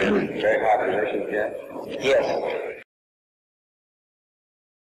people are in very high positions, yeah? Yes.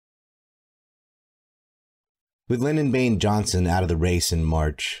 With Lyndon Baines Johnson out of the race in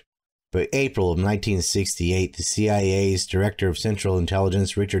March, by April of 1968, the CIA's Director of Central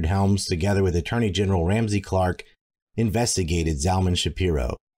Intelligence, Richard Helms, together with Attorney General Ramsey Clark, investigated Zalman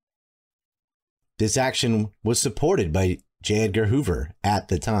Shapiro. This action was supported by J. Edgar Hoover at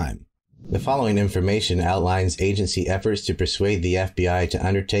the time. The following information outlines agency efforts to persuade the FBI to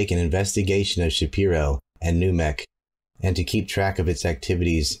undertake an investigation of Shapiro and NUMEC, and to keep track of its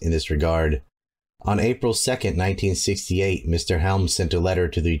activities in this regard. On April 2, 1968, Mr. Helms sent a letter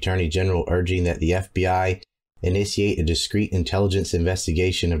to the Attorney General urging that the FBI initiate a discreet intelligence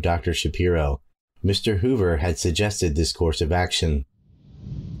investigation of Dr. Shapiro. Mr. Hoover had suggested this course of action.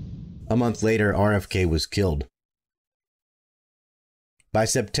 A month later, RFK was killed. By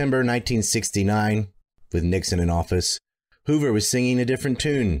September 1969, with Nixon in office, Hoover was singing a different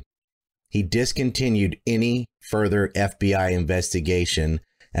tune. He discontinued any further FBI investigation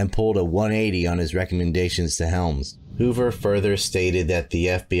and pulled a 180 on his recommendations to Helms. Hoover further stated that the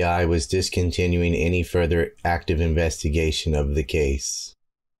FBI was discontinuing any further active investigation of the case.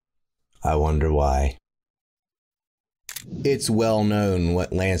 I wonder why. It's well known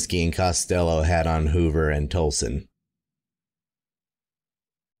what Lansky and Costello had on Hoover and Tolson.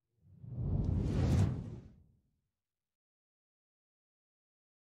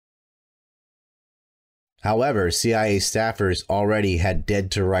 However, CIA staffers already had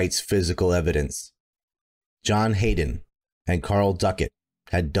dead-to-rights physical evidence. John Hayden and Carl Duckett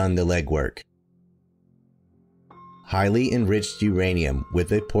had done the legwork. Highly enriched uranium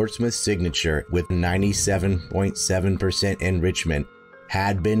with a Portsmouth signature with 97.7% enrichment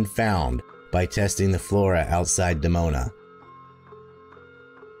had been found by testing the flora outside Dimona.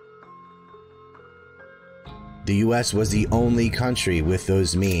 The U.S. was the only country with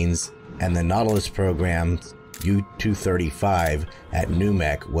those means, and the Nautilus program's U-235 at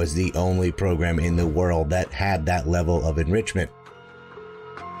NUMEC was the only program in the world that had that level of enrichment.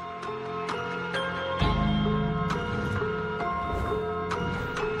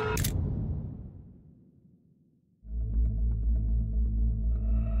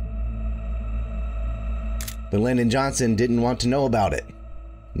 But Lyndon Johnson didn't want to know about it.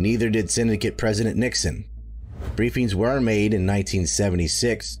 Neither did Syndicate President Nixon. Briefings were made in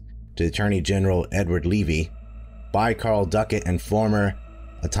 1976 to Attorney General Edward Levy by Carl Duckett and former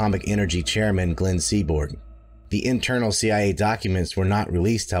Atomic Energy Chairman Glenn Seaborg. The internal CIA documents were not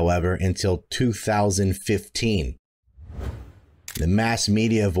released, however, until 2015. The mass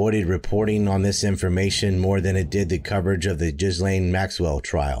media avoided reporting on this information more than it did the coverage of the Ghislaine Maxwell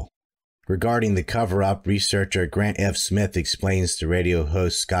trial. Regarding the cover-up, researcher Grant F. Smith explains to radio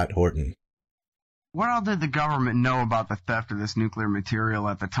host Scott Horton. What all did the government know about the theft of this nuclear material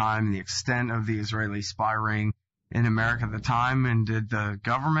at the time and the extent of the Israeli spy ring in America at the time? And did the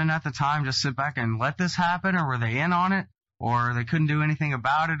government at the time just sit back and let this happen, or were they in on it, or they couldn't do anything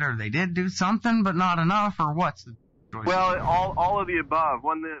about it, or they did do something but not enough, or what's the situation? Well, all of the above.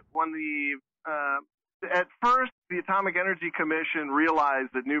 At first, the Atomic Energy Commission realized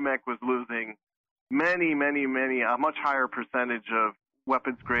that NUMEC was losing a much higher percentage of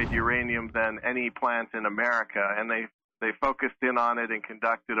weapons-grade uranium than any plant in America, and they focused in on it and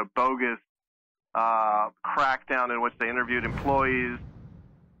conducted a bogus crackdown in which they interviewed employees,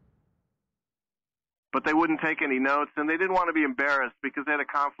 but they wouldn't take any notes, and they didn't want to be embarrassed because they had a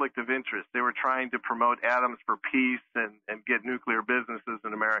conflict of interest. They were trying to promote atoms for peace and get nuclear businesses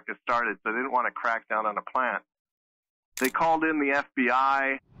in America started, so they didn't want to crack down on a plant. They called in the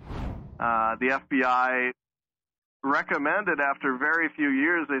FBI. The FBI recommended, after very few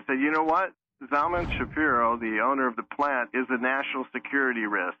years, they said, you know what? Zalman Shapiro, the owner of the plant, is a national security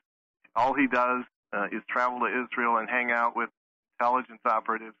risk. All he does is travel to Israel and hang out with intelligence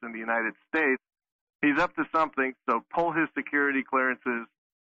operatives in the United States. He's up to something, so pull his security clearances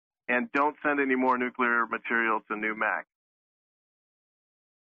and don't send any more nuclear material to NUMEC.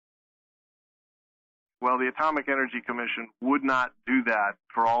 Well, the Atomic Energy Commission would not do that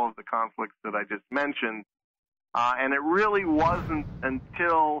for all of the conflicts that I just mentioned. And it really wasn't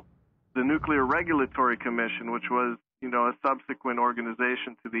until the Nuclear Regulatory Commission, which was, a subsequent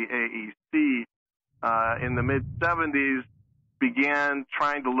organization to the AEC, in the mid-70s, began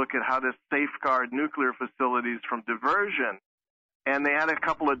trying to look at how to safeguard nuclear facilities from diversion. And they had a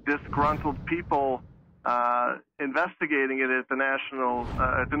couple of disgruntled people investigating it at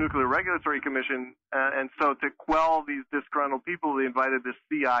the Nuclear Regulatory Commission, and so to quell these disgruntled people, they invited the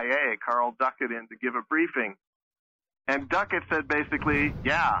CIA, Carl Duckett, in to give a briefing. And Duckett said basically,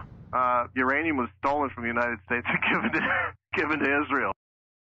 yeah, uranium was stolen from the United States and given to Israel.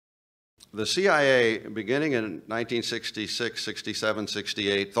 The CIA, beginning in 1966, 67,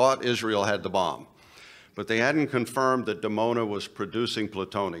 68, thought Israel had the bomb, but they hadn't confirmed that Dimona was producing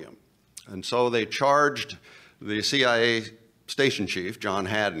plutonium. And so they charged the CIA station chief, John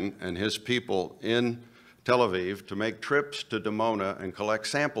Haddon, and his people in Tel Aviv to make trips to Dimona and collect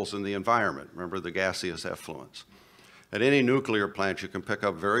samples in the environment. Remember the gaseous effluents. At any nuclear plant, you can pick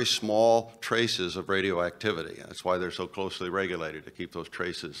up very small traces of radioactivity. That's why they're so closely regulated, to keep those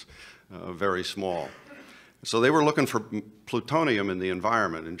traces very small. So they were looking for plutonium in the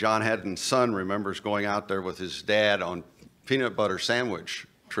environment, and John Haddon's son remembers going out there with his dad on peanut butter sandwich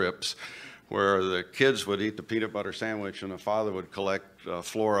trips, where the kids would eat the peanut butter sandwich and the father would collect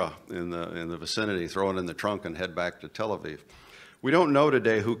flora in the vicinity, throw it in the trunk, and head back to Tel Aviv. We don't know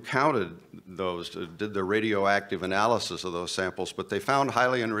today who counted those, did the radioactive analysis of those samples, but they found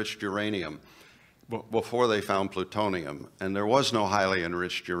highly enriched uranium before they found plutonium, and there was no highly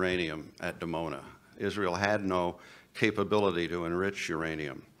enriched uranium at Dimona. Israel had no capability to enrich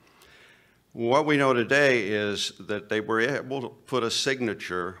uranium. What we know today is that they were able to put a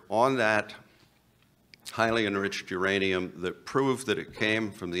signature on that highly enriched uranium that proved that it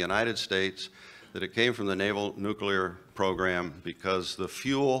came from the United States, that it came from the naval nuclear program, because the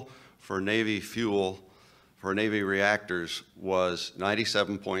fuel for Navy reactors was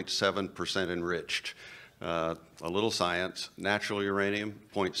 97.7% enriched. A little science: natural uranium,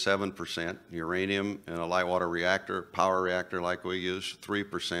 0.7%. Uranium in a light water reactor, power reactor like we use,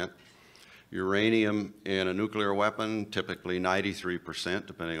 3%. Uranium in a nuclear weapon, typically 93%,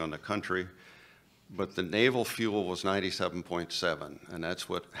 depending on the country. But the naval fuel was 97.7, and that's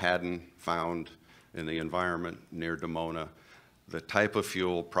what Haddon found in the environment near Dimona, the type of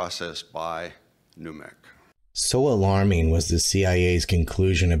fuel processed by NUMEC. So alarming was the CIA's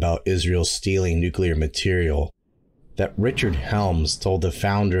conclusion about Israel stealing nuclear material that Richard Helms told the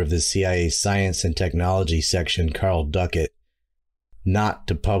founder of the CIA Science and Technology section, Carl Duckett, not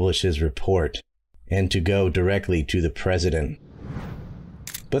to publish his report and to go directly to the president.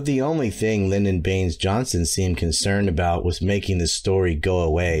 But the only thing Lyndon Baines Johnson seemed concerned about was making the story go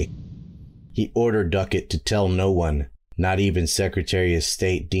away. He ordered Duckett to tell no one, not even Secretary of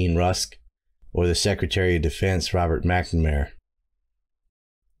State Dean Rusk or the Secretary of Defense Robert McNamara.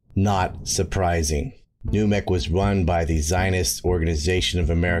 Not surprising. NUMEC was run by the Zionist Organization of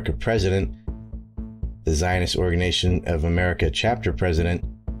America president, the Zionist Organization of America chapter president,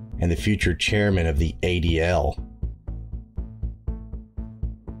 and the future chairman of the ADL.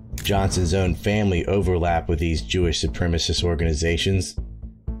 Johnson's own family overlapped with these Jewish supremacist organizations.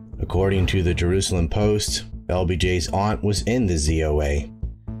 According to the Jerusalem Post, LBJ's aunt was in the ZOA.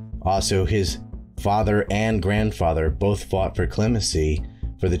 Also, his father and grandfather both fought for clemency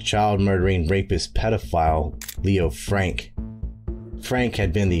for the child-murdering rapist pedophile Leo Frank. Frank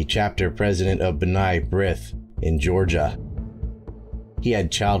had been the chapter president of B'nai B'rith in Georgia. He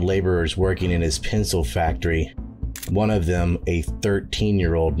had child laborers working in his pencil factory, one of them a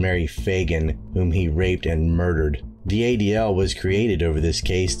 13-year-old Mary Fagan, whom he raped and murdered. The ADL was created over this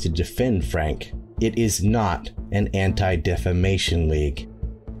case to defend Frank. It is not an anti-defamation league.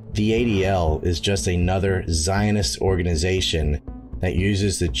 The ADL is just another Zionist organization that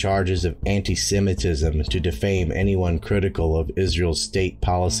uses the charges of anti-Semitism to defame anyone critical of Israel's state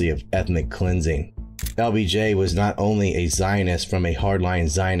policy of ethnic cleansing. LBJ was not only a Zionist from a hardline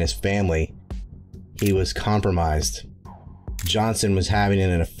Zionist family, he was compromised. Johnson was having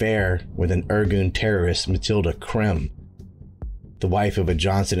an affair with an Irgun terrorist, Matilda Krim, the wife of a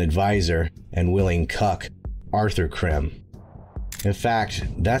Johnson advisor and willing cuck, Arthur Krim. In fact,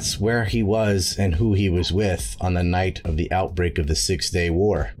 that's where he was and who he was with on the night of the outbreak of the Six-Day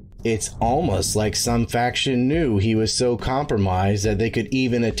War. It's almost like some faction knew he was so compromised that they could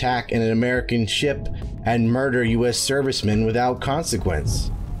even attack an American ship and murder U.S. servicemen without consequence.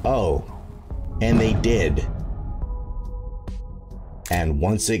 Oh, and they did. And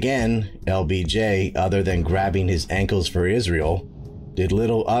once again, LBJ, other than grabbing his ankles for Israel, did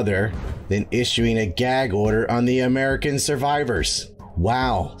little other than issuing a gag order on the American survivors.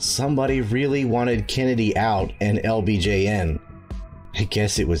 Wow, somebody really wanted Kennedy out and LBJ in. I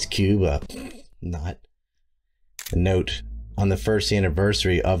guess it was Cuba. Not. A note, on the first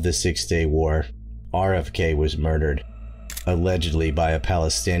anniversary of the Six-Day War, RFK was murdered, allegedly by a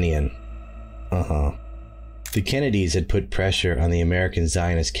Palestinian. The Kennedys had put pressure on the American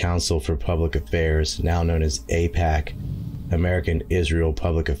Zionist Council for Public Affairs, now known as AIPAC, American Israel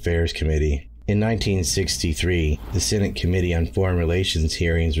Public Affairs Committee. In 1963, the Senate Committee on Foreign Relations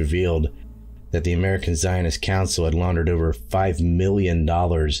hearings revealed that the American Zionist Council had laundered over $5 million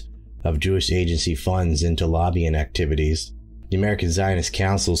of Jewish agency funds into lobbying activities. The American Zionist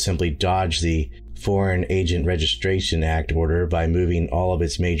Council simply dodged the Foreign Agent Registration Act order by moving all of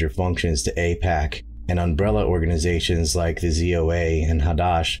its major functions to AIPAC, and umbrella organizations like the ZOA and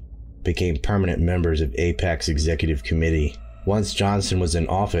Hadash became permanent members of AIPAC's executive committee. Once Johnson was in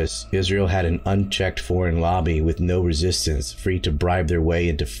office, Israel had an unchecked foreign lobby with no resistance, free to bribe their way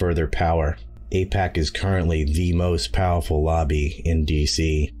into further power. AIPAC is currently the most powerful lobby in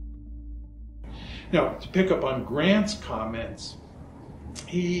D.C. Now, to pick up on Grant's comments,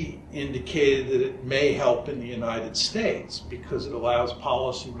 he indicated that it may help in the United States because it allows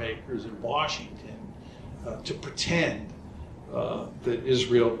policymakers in Washington to pretend that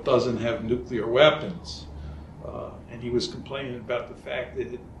Israel doesn't have nuclear weapons. And he was complaining about the fact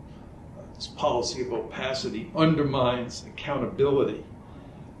that this policy of opacity undermines accountability.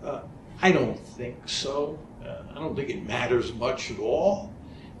 I don't think so. I don't think it matters much at all,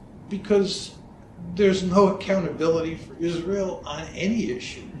 because there's no accountability for Israel on any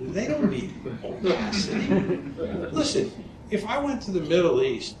issue. They don't need opacity. Listen, if I went to the Middle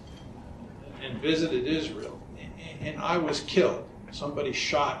East and visited Israel and I was killed, somebody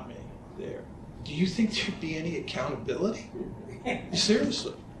shot me there, do you think there'd be any accountability?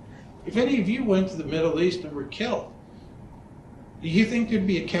 Seriously. If any of you went to the Middle East and were killed, do you think there'd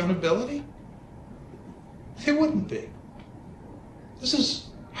be accountability? There wouldn't be. This is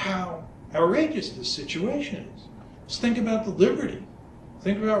how outrageous this situation is. Just think about the Liberty.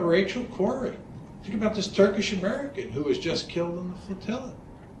 Think about Rachel Corrie. Think about this Turkish American who was just killed on the flotilla.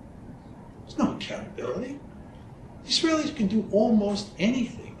 There's no accountability. The Israelis can do almost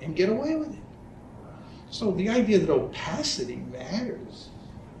anything and get away with it. So the idea that opacity matters,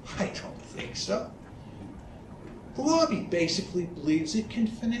 I don't think so. The lobby basically believes it can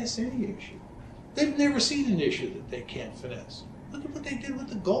finesse any issue. They've never seen an issue that they can't finesse. Look at what they did with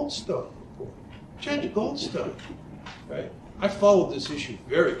the Goldstone report. Judge Goldstone, right? I followed this issue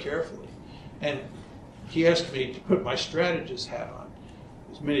very carefully, and he asked me to put my strategist hat on.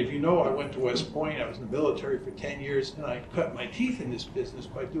 As many of you know, I went to West Point. I was in the military for 10 years, and I cut my teeth in this business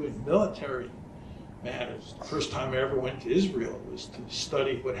by doing military matters. The first time I ever went to Israel was to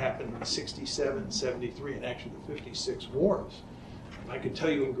study what happened in 67, 73, and actually the 56 wars. And I could tell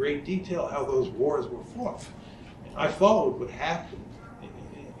you in great detail how those wars were fought. And I followed what happened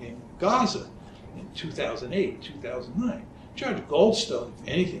in Gaza in 2008, 2009. Judge Goldstone, if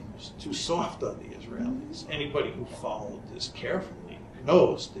anything, was too soft on the Israelis. Anybody who followed this carefully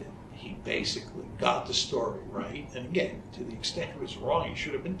knows that he basically got the story right. And again, to the extent it was wrong, he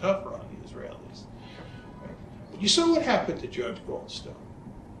should have been tougher on the Israelis. But you saw what happened to Judge Goldstone.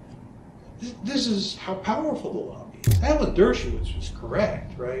 This is how powerful the lobby is. Alan Dershowitz was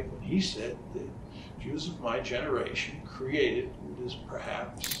correct, right, when he said that Jews of my generation created what is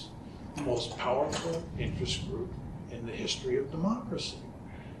perhaps the most powerful interest group in the history of democracy.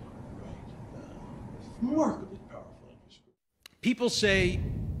 Right? Remarkably powerful interest group. People say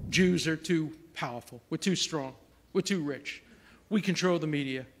Jews are too powerful, we're too strong, we're too rich, we control the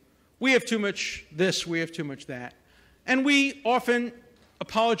media, we have too much this, we have too much that. And we often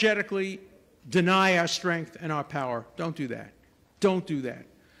apologetically deny our strength and our power. Don't do that. Don't do that.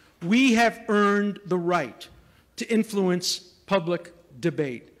 We have earned the right to influence public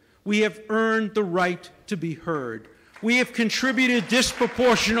debate. We have earned the right to be heard. We have contributed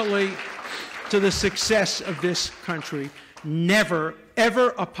disproportionately to the success of this country. Never,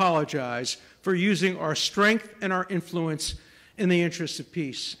 ever apologize for using our strength and our influence in the interest of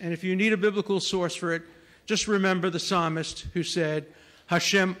peace. And if you need a biblical source for it, just remember the psalmist who said,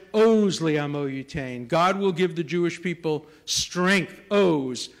 Hashem oz li'amo yitain. God will give the Jewish people strength,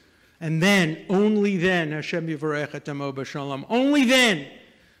 oz. And then, only then, Hashem yivarech et amo b'shalom. Only then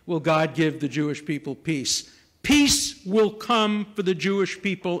will God give the Jewish people peace. Peace will come for the Jewish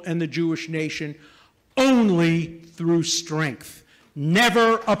people and the Jewish nation only through strength.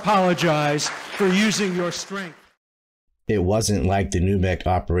 Never apologize for using your strength. It wasn't like the NUMEC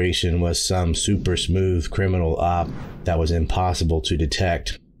operation was some super smooth criminal op that was impossible to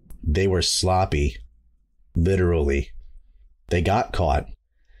detect. They were sloppy. Literally. They got caught.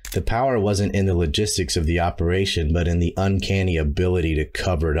 The power wasn't in the logistics of the operation, but in the uncanny ability to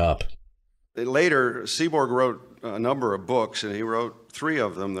cover it up. Later, Seaborg wrote a number of books, and he wrote 3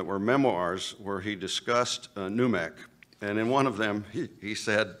 of them that were memoirs where he discussed NUMEC And in one of them, he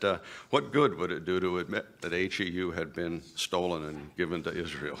said, what good would it do to admit that HEU had been stolen and given to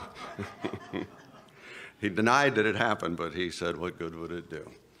Israel? He denied that it happened, but he said, what good would it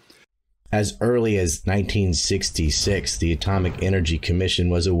do? As early as 1966, the Atomic Energy Commission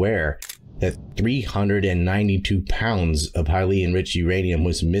was aware that 392 pounds of highly enriched uranium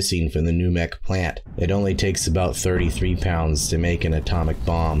was missing from the NUMEC plant. It only takes about 33 pounds to make an atomic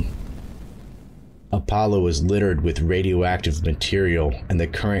bomb. Apollo was littered with radioactive material, and the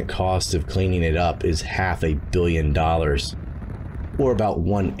current cost of cleaning it up is $500 million, or about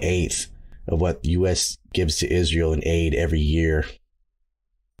 1/8 of what the U.S. gives to Israel in aid every year.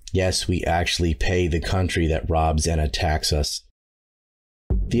 Yes, we actually pay the country that robs and attacks us.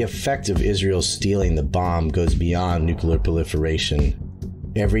 The effect of Israel stealing the bomb goes beyond nuclear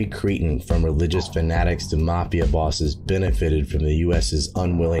proliferation. Every cretin, from religious fanatics to mafia bosses, benefited from the U.S.'s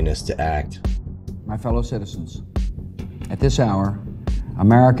unwillingness to act. My fellow citizens, at this hour,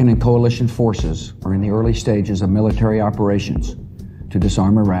 American and coalition forces are in the early stages of military operations to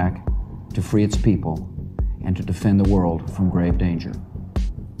disarm Iraq, to free its people, and to defend the world from grave danger.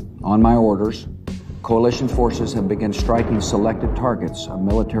 On my orders, coalition forces have begun striking selected targets of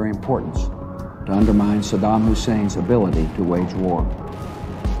military importance to undermine Saddam Hussein's ability to wage war.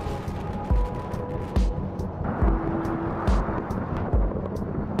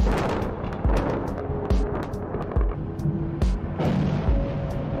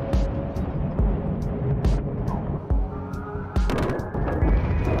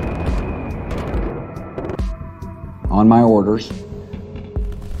 On my orders,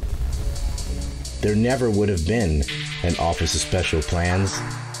 there never would have been an Office of Special Plans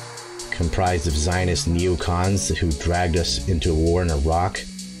comprised of Zionist neocons who dragged us into a war in Iraq.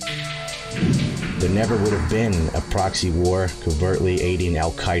 There never would have been a proxy war covertly aiding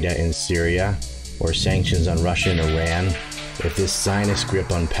Al-Qaeda in Syria or sanctions on Russia and Iran if this Zionist grip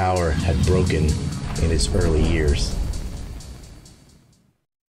on power had broken in its early years.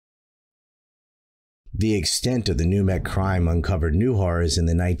 The extent of the NUMEC crime uncovered new horrors in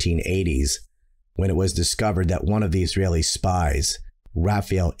the 1980s, when it was discovered that one of the Israeli spies,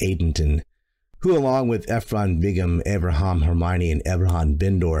 Raphael Adenton, who along with Ephron Bigam, Abraham Hermione, and Abraham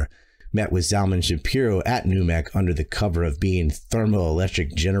Bindor, met with Zalman Shapiro at NUMEC under the cover of being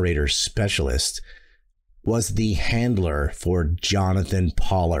thermoelectric generator specialist, was the handler for Jonathan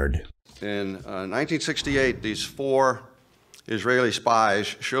Pollard. In 1968, these 4 Israeli spies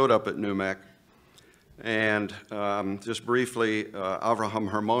showed up at NUMEC. And just briefly, Avraham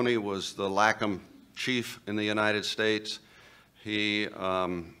Hermoni was the LACM chief in the United States. He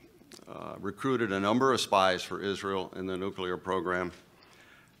recruited a number of spies for Israel in the nuclear program.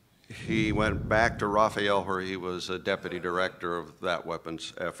 He went back to Raphael, where he was a deputy director of that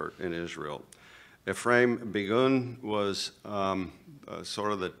weapons effort in Israel. Ephraim Bigun was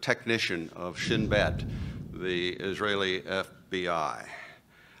sort of the technician of Shin Bet, the Israeli FBI.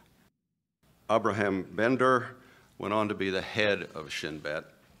 Abraham Bender went on to be the head of Shin Bet.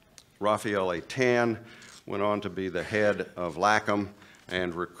 Raphael Eitan went on to be the head of LACM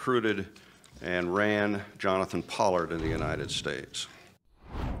and recruited and ran Jonathan Pollard in the United States.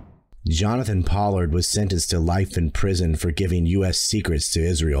 Jonathan Pollard was sentenced to life in prison for giving U.S. secrets to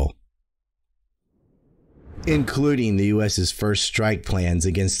Israel, including the U.S.'s first strike plans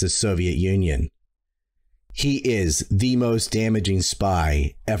against the Soviet Union. He is the most damaging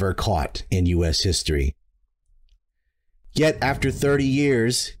spy ever caught in U.S. history. Yet after 30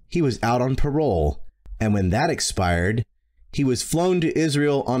 years, he was out on parole, and when that expired, he was flown to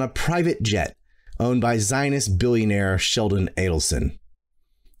Israel on a private jet owned by Zionist billionaire Sheldon Adelson.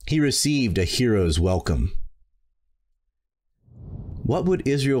 He received a hero's welcome. What would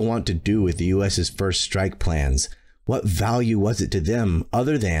Israel want to do with the U.S.'s first strike plans? What value was it to them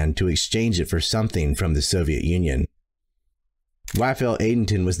other than to exchange it for something from the Soviet Union? Raphael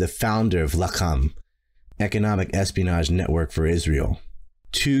Adenton was the founder of LACM, Economic Espionage Network for Israel.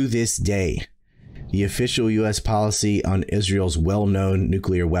 To this day, the official U.S. policy on Israel's well-known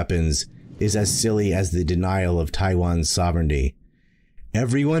nuclear weapons is as silly as the denial of Taiwan's sovereignty.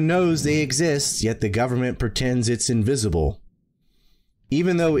 Everyone knows they exist, yet the government pretends it's invisible.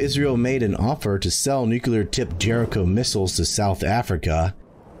 Even though Israel made an offer to sell nuclear-tipped Jericho missiles to South Africa,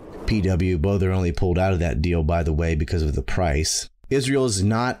 PW Bother only pulled out of that deal, by the way, because of the price. Israel is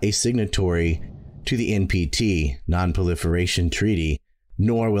not a signatory to the NPT, Non-Proliferation Treaty,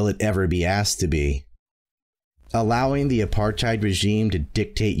 nor will it ever be asked to be. Allowing the apartheid regime to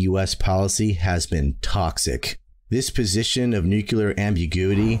dictate U.S. policy has been toxic. This position of nuclear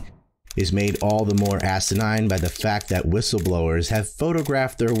ambiguity is made all the more asinine by the fact that whistleblowers have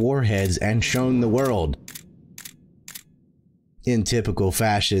photographed their warheads and shown the world. In typical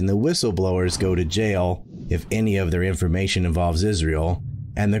fashion, the whistleblowers go to jail if any of their information involves Israel,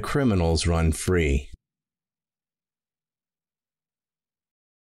 and the criminals run free.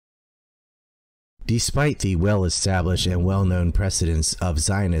 Despite the well-established and well-known precedents of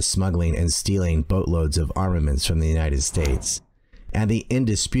Zionist smuggling and stealing boatloads of armaments from the United States, and the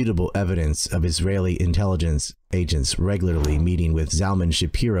indisputable evidence of Israeli intelligence agents regularly meeting with Zalman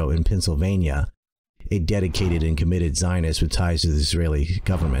Shapiro in Pennsylvania, a dedicated and committed Zionist with ties to the Israeli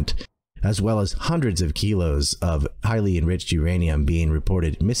government, as well as hundreds of kilos of highly enriched uranium being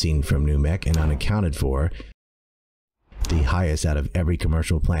reported missing from NUMEC and unaccounted for, the highest out of every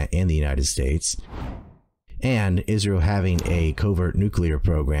commercial plant in the United States, and Israel having a covert nuclear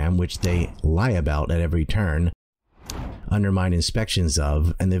program, which they lie about at every turn, undermine inspections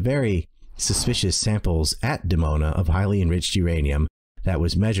of, and the very suspicious samples at Dimona of highly enriched uranium that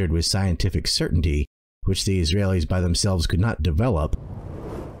was measured with scientific certainty, which the Israelis by themselves could not develop,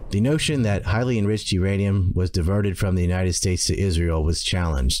 the notion that highly enriched uranium was diverted from the United States to Israel was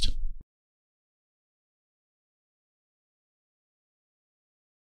challenged.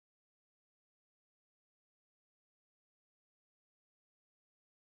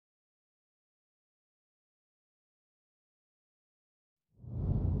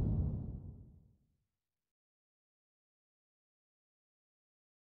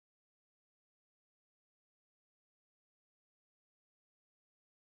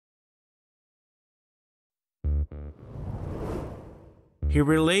 He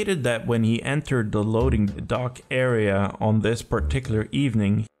related that when he entered the loading dock area on this particular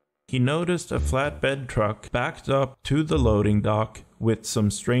evening, he noticed a flatbed truck backed up to the loading dock with some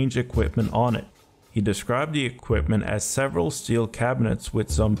strange equipment on it. He described the equipment as several steel cabinets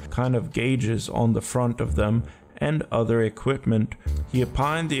with some kind of gauges on the front of them and other equipment. He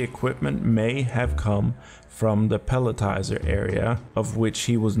opined the equipment may have come from the pelletizer area, of which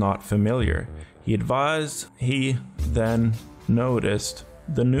he was not familiar. He advised he then noticed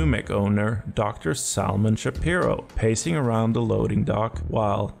the NUMEC owner, Dr. Salman Shapiro, pacing around the loading dock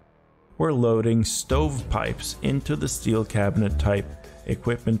while we're loading stovepipes into the steel cabinet type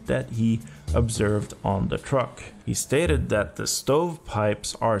equipment that he observed on the truck. He stated that the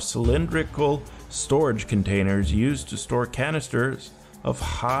stovepipes are cylindrical storage containers used to store canisters of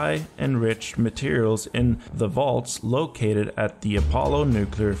high enriched materials in the vaults located at the Apollo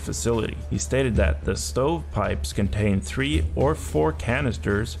nuclear facility. He stated that the stovepipes contained 3 or 4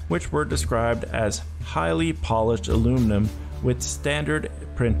 canisters, which were described as highly polished aluminum with standard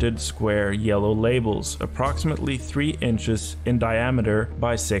printed square yellow labels, approximately 3 inches in diameter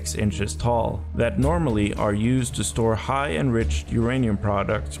by 6 inches tall, that normally are used to store high enriched uranium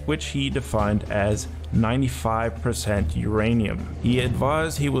products, which he defined as 95% uranium. He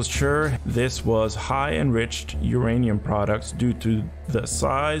advised he was sure this was high enriched uranium products due to the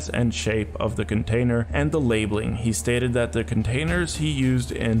size and shape of the container and the labeling. He stated that the containers he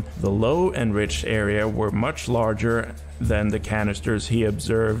used in the low enriched area were much larger than the canisters he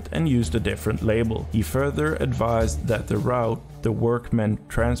observed and used a different label. He further advised that the route the workmen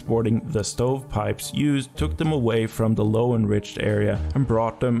transporting the stovepipes used took them away from the low enriched area and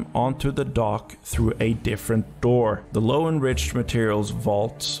brought them onto the dock through a different door. The low enriched materials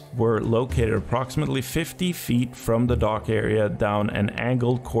vaults were located approximately 50 feet from the dock area down an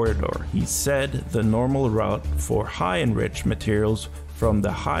angled corridor. He said the normal route for high enriched materials from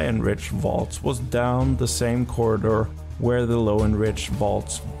the high enriched vaults was down the same corridor where the low enriched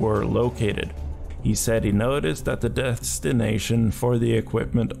vaults were located. He said he noticed that the destination for the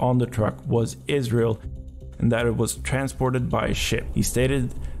equipment on the truck was Israel and that it was transported by ship. He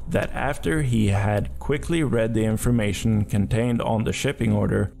stated that after he had quickly read the information contained on the shipping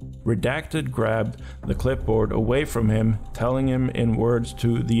order, Redacted grabbed the clipboard away from him, telling him in words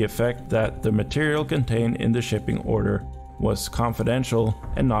to the effect that the material contained in the shipping order was confidential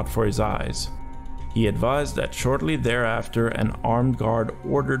and not for his eyes. He advised that shortly thereafter an armed guard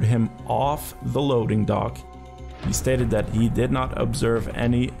ordered him off the loading dock. He stated that he did not observe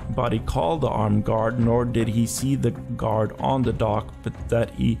anybody call the armed guard, nor did he see the guard on the dock, but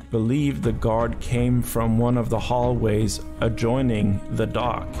that he believed the guard came from one of the hallways adjoining the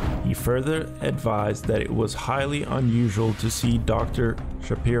dock. He further advised that it was highly unusual to see Dr.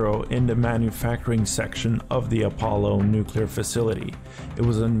 Shapiro in the manufacturing section of the Apollo nuclear facility. It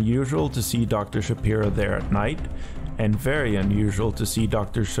was unusual to see Dr. Shapiro there at night, and very unusual to see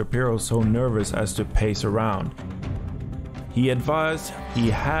Dr. Shapiro so nervous as to pace around. He advised he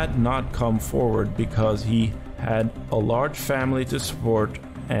had not come forward because he had a large family to support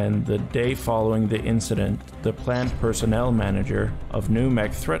and the day following the incident, the plant personnel manager of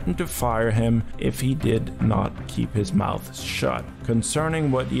NUMEC threatened to fire him if he did not keep his mouth shut concerning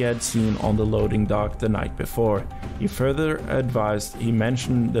what he had seen on the loading dock the night before. He further advised he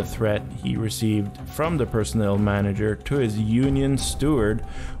mentioned the threat he received from the personnel manager to his union steward,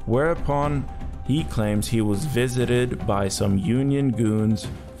 whereupon he claims he was visited by some union goons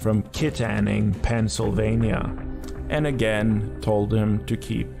from Kittanning, Pennsylvania, and again told him to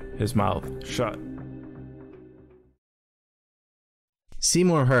keep his mouth shut.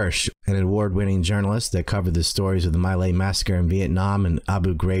 Seymour Hersh, an award-winning journalist that covered the stories of the My Lai massacre in Vietnam and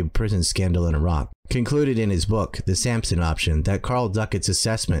Abu Ghraib prison scandal in Iraq, concluded in his book, The Sampson Option, that Carl Duckett's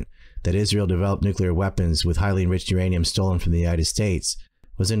assessment that Israel developed nuclear weapons with highly enriched uranium stolen from the United States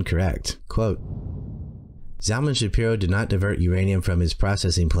was incorrect. Quote, Zalman Shapiro did not divert uranium from his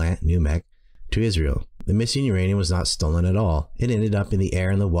processing plant, NUMEC, to Israel. The missing uranium was not stolen at all. It ended up in the air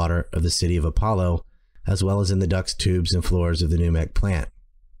and the water of the city of Apollo, as well as in the ducts, tubes, and floors of the NUMEC plant.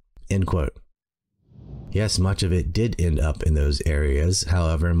 End quote. Yes, much of it did end up in those areas.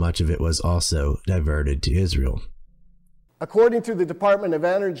 However, much of it was also diverted to Israel. According to the Department of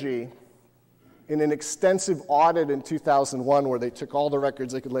Energy, in an extensive audit in 2001 where they took all the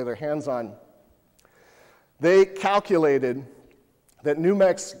records they could lay their hands on, they calculated that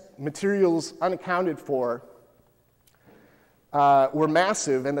NUMEC's materials unaccounted for were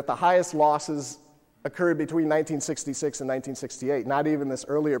massive, and that the highest losses occurred between 1966 and 1968, not even this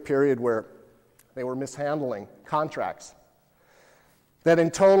earlier period where they were mishandling contracts. That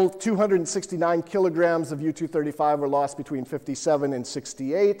in total, 269 kilograms of U-235 were lost between 57 and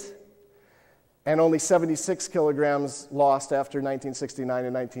 68, and only 76 kilograms lost after 1969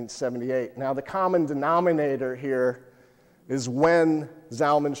 and 1978. Now, the common denominator here is when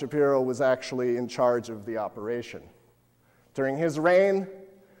Zalman Shapiro was actually in charge of the operation. During his reign,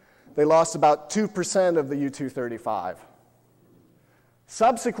 they lost about 2% of the U-235.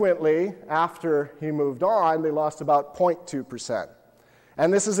 Subsequently, after he moved on, they lost about 0.2%.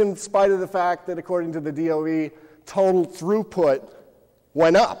 And this is in spite of the fact that, according to the DOE, total throughput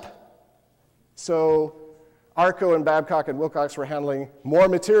went up. So ARCO and Babcock and Wilcox were handling more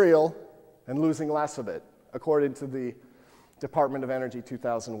material and losing less of it, according to the Department of Energy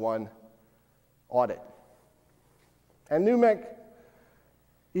 2001 audit. And NUMEC,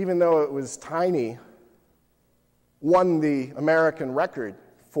 even though it was tiny, won the American record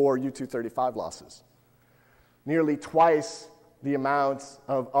for U-235 losses. Nearly twice the amounts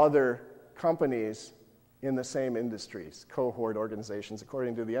of other companies in the same industries, cohort organizations,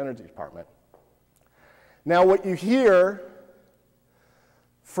 according to the Energy Department. Now, what you hear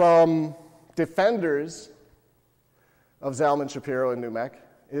from defenders of Zalman Shapiro and NUMEC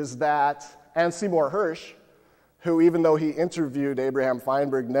is that, and Seymour Hersh, who, even though he interviewed Abraham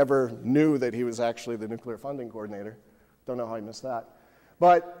Feinberg, never knew that he was actually the nuclear funding coordinator. Don't know how he missed that.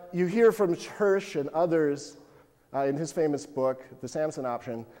 But you hear from Hersh and others in his famous book, The Sampson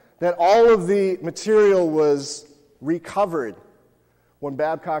Option, that all of the material was recovered when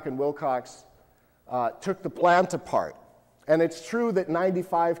Babcock and Wilcox took the plant apart. And it's true that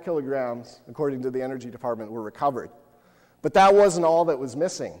 95 kilograms, according to the Energy Department, were recovered. But that wasn't all that was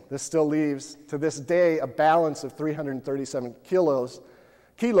missing. This still leaves, to this day, a balance of 337 kilos.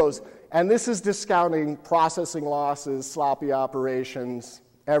 And this is discounting processing losses, sloppy operations,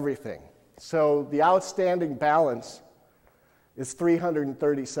 everything. So the outstanding balance is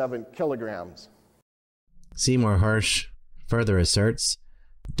 337 kilograms. Seymour Hersh further asserts,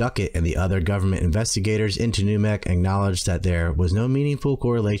 Duckett and the other government investigators into NUMEC acknowledged that there was no meaningful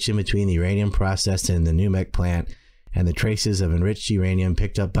correlation between the uranium processed in the NUMEC plant and the traces of enriched uranium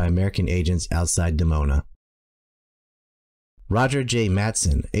picked up by American agents outside Dimona. Roger J.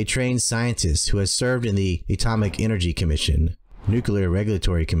 Mattson, a trained scientist who has served in the Atomic Energy Commission, Nuclear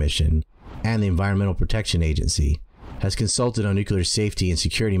Regulatory Commission, and the Environmental Protection Agency, has consulted on nuclear safety and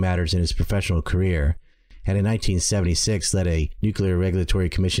security matters in his professional career, and in 1976 led a Nuclear Regulatory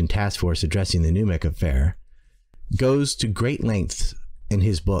Commission task force addressing the NUMEC affair, goes to great lengths in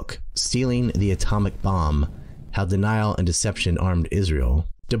his book, Stealing the Atomic Bomb, How Denial and Deception Armed Israel,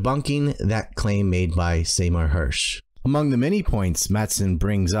 debunking that claim made by Seymour Hersh. Among the many points Mattson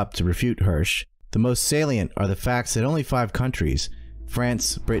brings up to refute Hersh, the most salient are the facts that only 5 countries,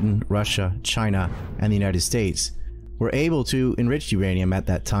 France, Britain, Russia, China, and the United States, were able to enrich uranium at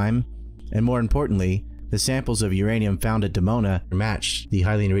that time, and more importantly, the samples of uranium found at Dimona matched the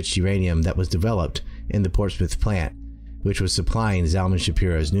highly enriched uranium that was developed in the Portsmouth plant, which was supplying Zalman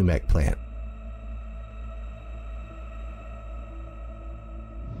Shapiro's NUMEC plant.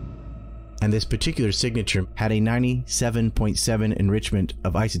 and this particular signature had a 97.7 enrichment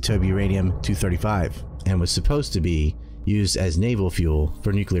of isotope uranium-235 and was supposed to be used as naval fuel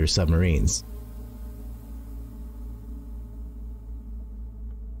for nuclear submarines.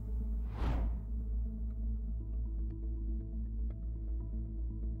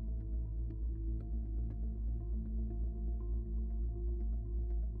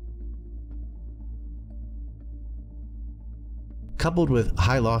 Coupled with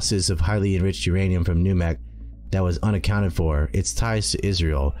high losses of highly enriched uranium from NUMEC that was unaccounted for, its ties to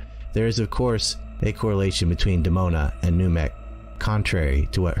Israel, there is of course a correlation between Dimona and NUMEC, contrary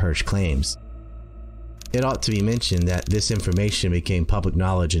to what Hersh claims. It ought to be mentioned that this information became public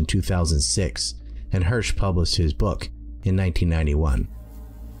knowledge in 2006, and Hersh published his book in 1991.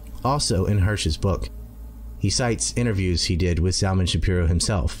 Also in Hersh's book, he cites interviews he did with Zalman Shapiro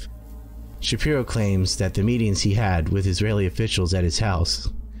himself. Shapiro claims that the meetings he had with Israeli officials at his house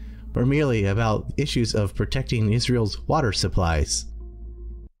were merely about issues of protecting Israel's water supplies.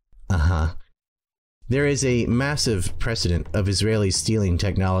 There is a massive precedent of Israelis stealing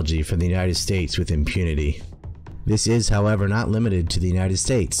technology from the United States with impunity. This is, however, not limited to the United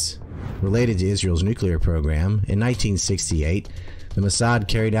States. Related to Israel's nuclear program, in 1968, the Mossad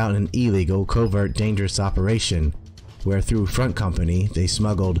carried out an illegal, covert, dangerous operation where through Front Company they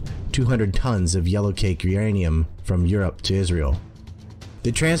smuggled 200 tons of yellowcake uranium from Europe to Israel.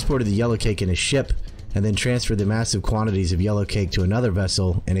 They transported the yellowcake in a ship and then transferred the massive quantities of yellowcake to another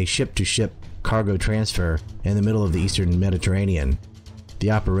vessel in a ship-to-ship cargo transfer in the middle of the eastern Mediterranean.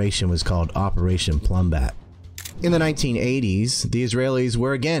 The operation was called Operation Plumbat. In the 1980s, the Israelis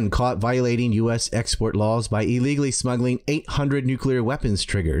were again caught violating U.S. export laws by illegally smuggling 800 nuclear weapons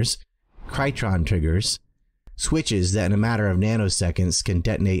triggers, Krytron triggers, switches that in a matter of nanoseconds can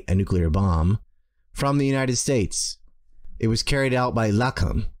detonate a nuclear bomb, from the United States. It was carried out by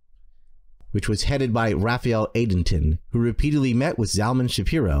LACOM, which was headed by Raphael Adenton, who repeatedly met with Zalman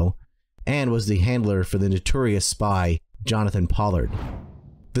Shapiro and was the handler for the notorious spy Jonathan Pollard.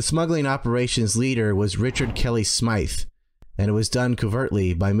 The smuggling operations leader was Richard Kelly Smythe, and it was done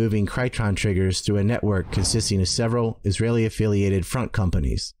covertly by moving Krytron triggers through a network consisting of several Israeli-affiliated front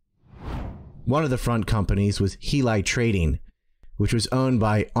companies. One of the front companies was Heli Trading, which was owned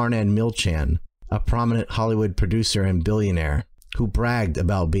by Arnon Milchan, a prominent Hollywood producer and billionaire, who bragged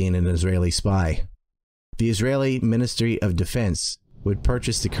about being an Israeli spy. The Israeli Ministry of Defense would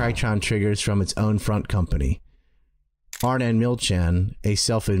purchase the Krytron triggers from its own front company. Arnon Milchan, a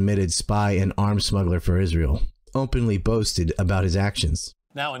self-admitted spy and arms smuggler for Israel, openly boasted about his actions.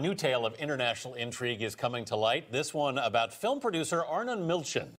 Now, a new tale of international intrigue is coming to light. This one about film producer Arnon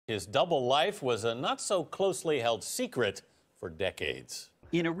Milchan. His double life was a not-so-closely held secret for decades.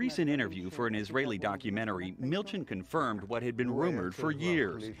 In a recent interview for an Israeli documentary, Milchan confirmed what had been rumored for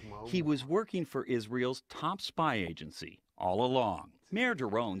years. He was working for Israel's top spy agency all along. Mayor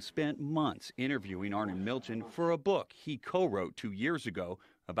Doron spent months interviewing Arnon Milchan for a book he co-wrote 2 years ago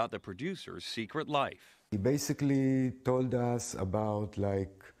about the producer's secret life. He basically told us about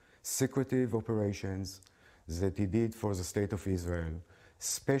secretive operations that he did for the state of Israel,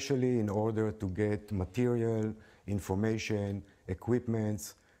 especially in order to get material, information,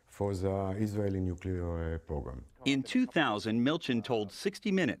 equipment for the Israeli nuclear program. In 2000, Milchan told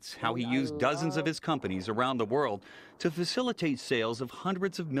 60 Minutes how he used dozens of his companies around the world to facilitate sales of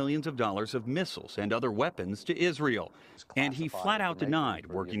hundreds of millions of dollars of missiles and other weapons to Israel. And he flat out denied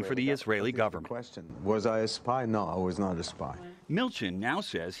working for the Israeli government. Was I a spy? No, I was not a spy. Milchan now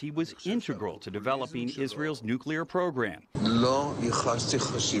says he was integral to developing Israel's nuclear program. One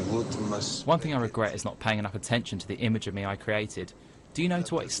thing I regret is not paying enough attention to the image of me I created. Do you know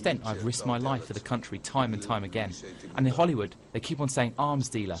to what extent I've risked my life for the country time and time again? And in Hollywood, they keep on saying arms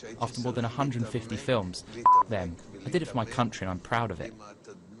dealer after more than 150 films. Them. I did it for my country and I'm proud of it.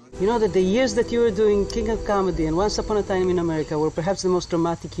 You know that the years that you were doing King of Comedy and Once Upon a Time in America were perhaps the most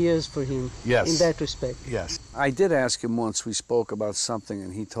dramatic years for him. Yes. In that respect. Yes. I did ask him once, we spoke about something,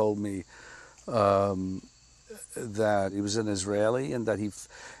 and he told me that he was an Israeli and that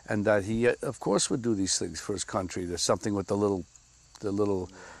he of course would do these things for his country. There's something with the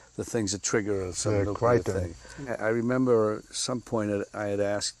things that trigger some nuclear thing. I remember at some point I had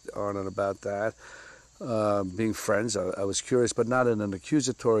asked Arnon about that. Being friends, I was curious, but not in an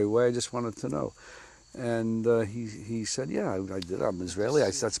accusatory way. I just wanted to know. And he said, yeah, I did. I'm Israeli.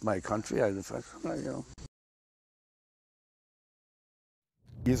 That's my country.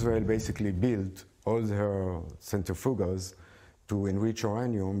 Israel basically built all her centrifuges to enrich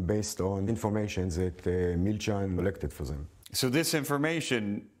uranium based on information that Milchan collected for them. So this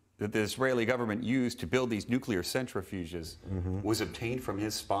information that the Israeli government used to build these nuclear centrifuges was obtained from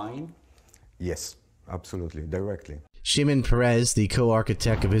his spying? Yes, absolutely, directly. Shimon Peres, the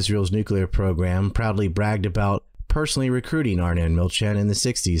co-architect of Israel's nuclear program, proudly bragged about personally recruiting Arnon Milchan in the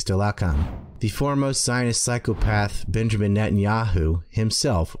 60s to Lacan. The foremost Zionist psychopath Benjamin Netanyahu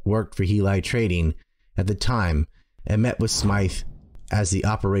himself worked for Heli Trading at the time and met with Smythe as the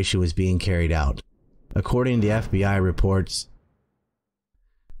operation was being carried out. According to FBI reports,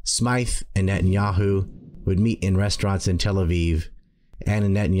 Smythe and Netanyahu would meet in restaurants in Tel Aviv and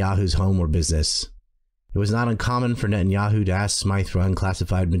in Netanyahu's home or business. It was not uncommon for Netanyahu to ask Smythe for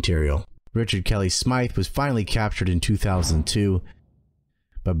unclassified material. Richard Kelly Smythe was finally captured in 2002,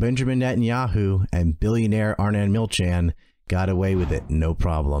 but Benjamin Netanyahu and billionaire Arnon Milchan got away with it no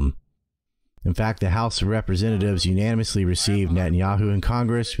problem. In fact, the House of Representatives unanimously received Netanyahu in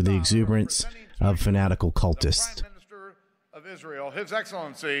Congress for the exuberance of fanatical cultists. Prime Minister of Israel, His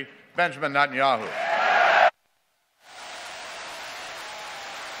Excellency Benjamin Netanyahu.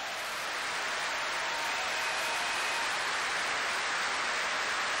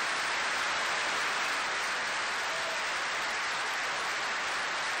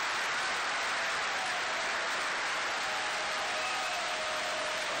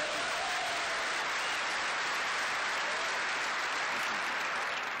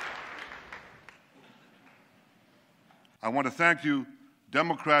 I want to thank you,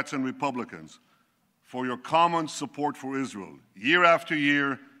 Democrats and Republicans, for your common support for Israel, year after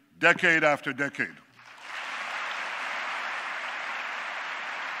year, decade after decade.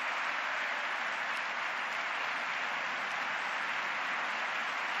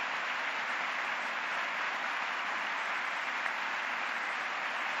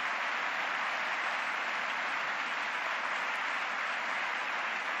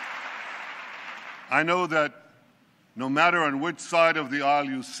 I know that no matter on which side of the aisle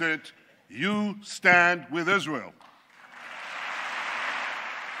you sit, you stand with Israel.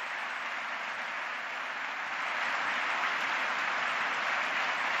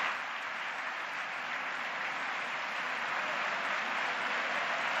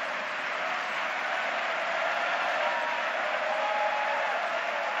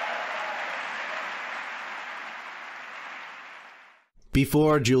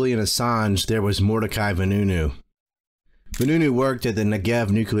 Before Julian Assange, there was Mordecai Vanunu. Vanunu worked at the Negev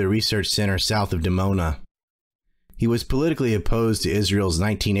Nuclear Research Center south of Dimona. He was politically opposed to Israel's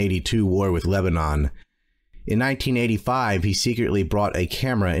 1982 war with Lebanon. In 1985, he secretly brought a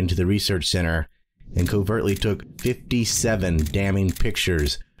camera into the research center and covertly took 57 damning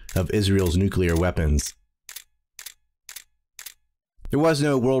pictures of Israel's nuclear weapons. There was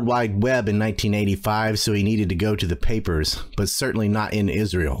no World Wide Web in 1985, so he needed to go to the papers, but certainly not in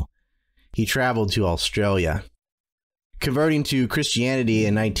Israel. He traveled to Australia. Converting to Christianity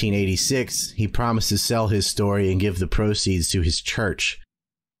in 1986, he promised to sell his story and give the proceeds to his church,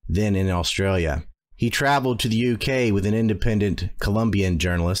 then in Australia. He traveled to the UK with an independent Colombian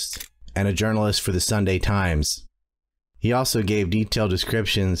journalist and a journalist for the Sunday Times. He also gave detailed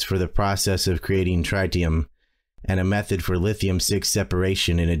descriptions for the process of creating tritium and a method for lithium-6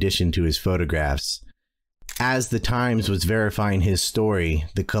 separation in addition to his photographs. As the Times was verifying his story,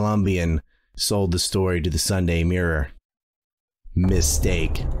 the Colombian sold the story to the Sunday Mirror.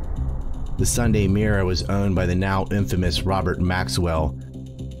 Mistake. The Sunday Mirror was owned by the now infamous Robert Maxwell,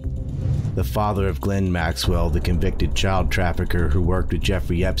 the father of Glenn Maxwell, the convicted child trafficker who worked with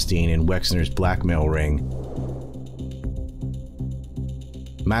Jeffrey Epstein in Wexner's blackmail ring.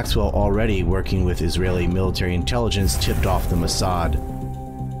 Maxwell, already working with Israeli military intelligence, tipped off the Mossad.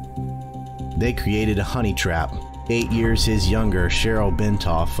 They created a honey trap. 8 years his younger, Cheryl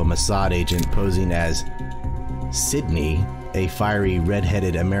Bentoff, a Mossad agent posing as Sydney, a fiery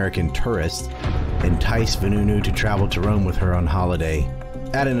red-headed American tourist, enticed Vanunu to travel to Rome with her on holiday.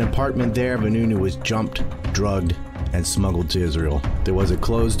 At an apartment there, Vanunu was jumped, drugged, and smuggled to Israel. There was a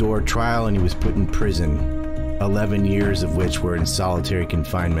closed-door trial and he was put in prison, 11 years of which were in solitary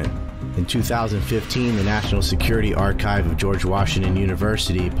confinement. In 2015, the National Security Archive of George Washington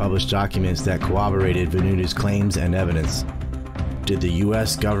University published documents that corroborated Vanunu's claims and evidence. Did the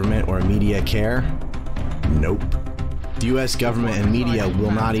U.S. government or media care? Nope. The U.S. government and media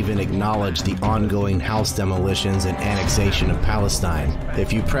will not even acknowledge the ongoing house demolitions and annexation of Palestine.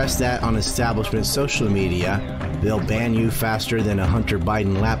 If you press that on establishment social media, they'll ban you faster than a Hunter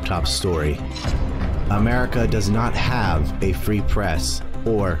Biden laptop story. America does not have a free press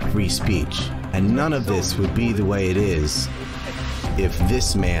or free speech, and none of this would be the way it is if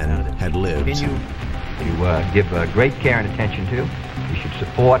this man had lived. You give great care and attention to. We should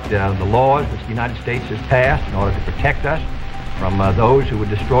support the laws which the United States has passed in order to protect us from those who would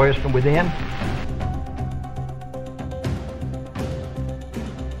destroy us from within.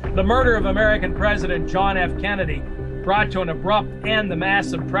 The murder of American President John F. Kennedy brought to an abrupt end the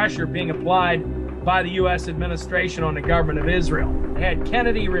massive pressure being applied by the U.S. administration on the government of Israel. Had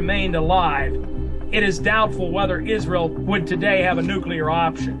Kennedy remained alive, it is doubtful whether Israel would today have a nuclear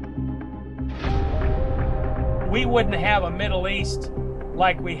option. We wouldn't have a Middle East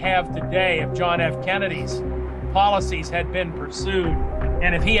like we have today if John F. Kennedy's policies had been pursued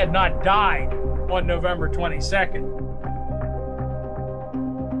and if he had not died on November 22nd.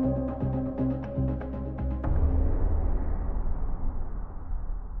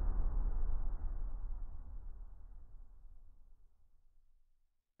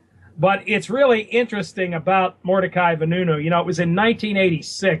 But it's really interesting about Mordecai Vanunu. You know, it was in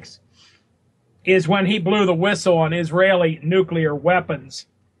 1986 is when he blew the whistle on Israeli nuclear weapons.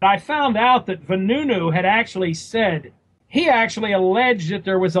 I found out that Vanunu had actually said, he actually alleged that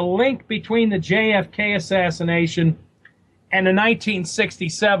there was a link between the JFK assassination and the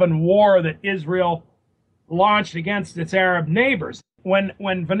 1967 war that Israel launched against its Arab neighbors. When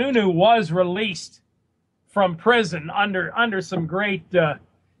Vanunu was released from prison under some great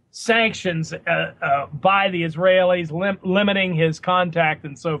sanctions by the Israelis, limiting his contact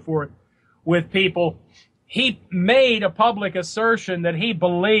and so forth with people, he made a public assertion that he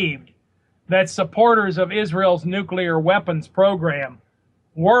believed that supporters of Israel's nuclear weapons program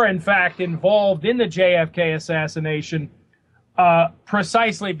were in fact involved in the JFK assassination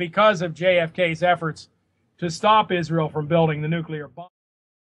precisely because of JFK's efforts to stop Israel from building the nuclear bomb.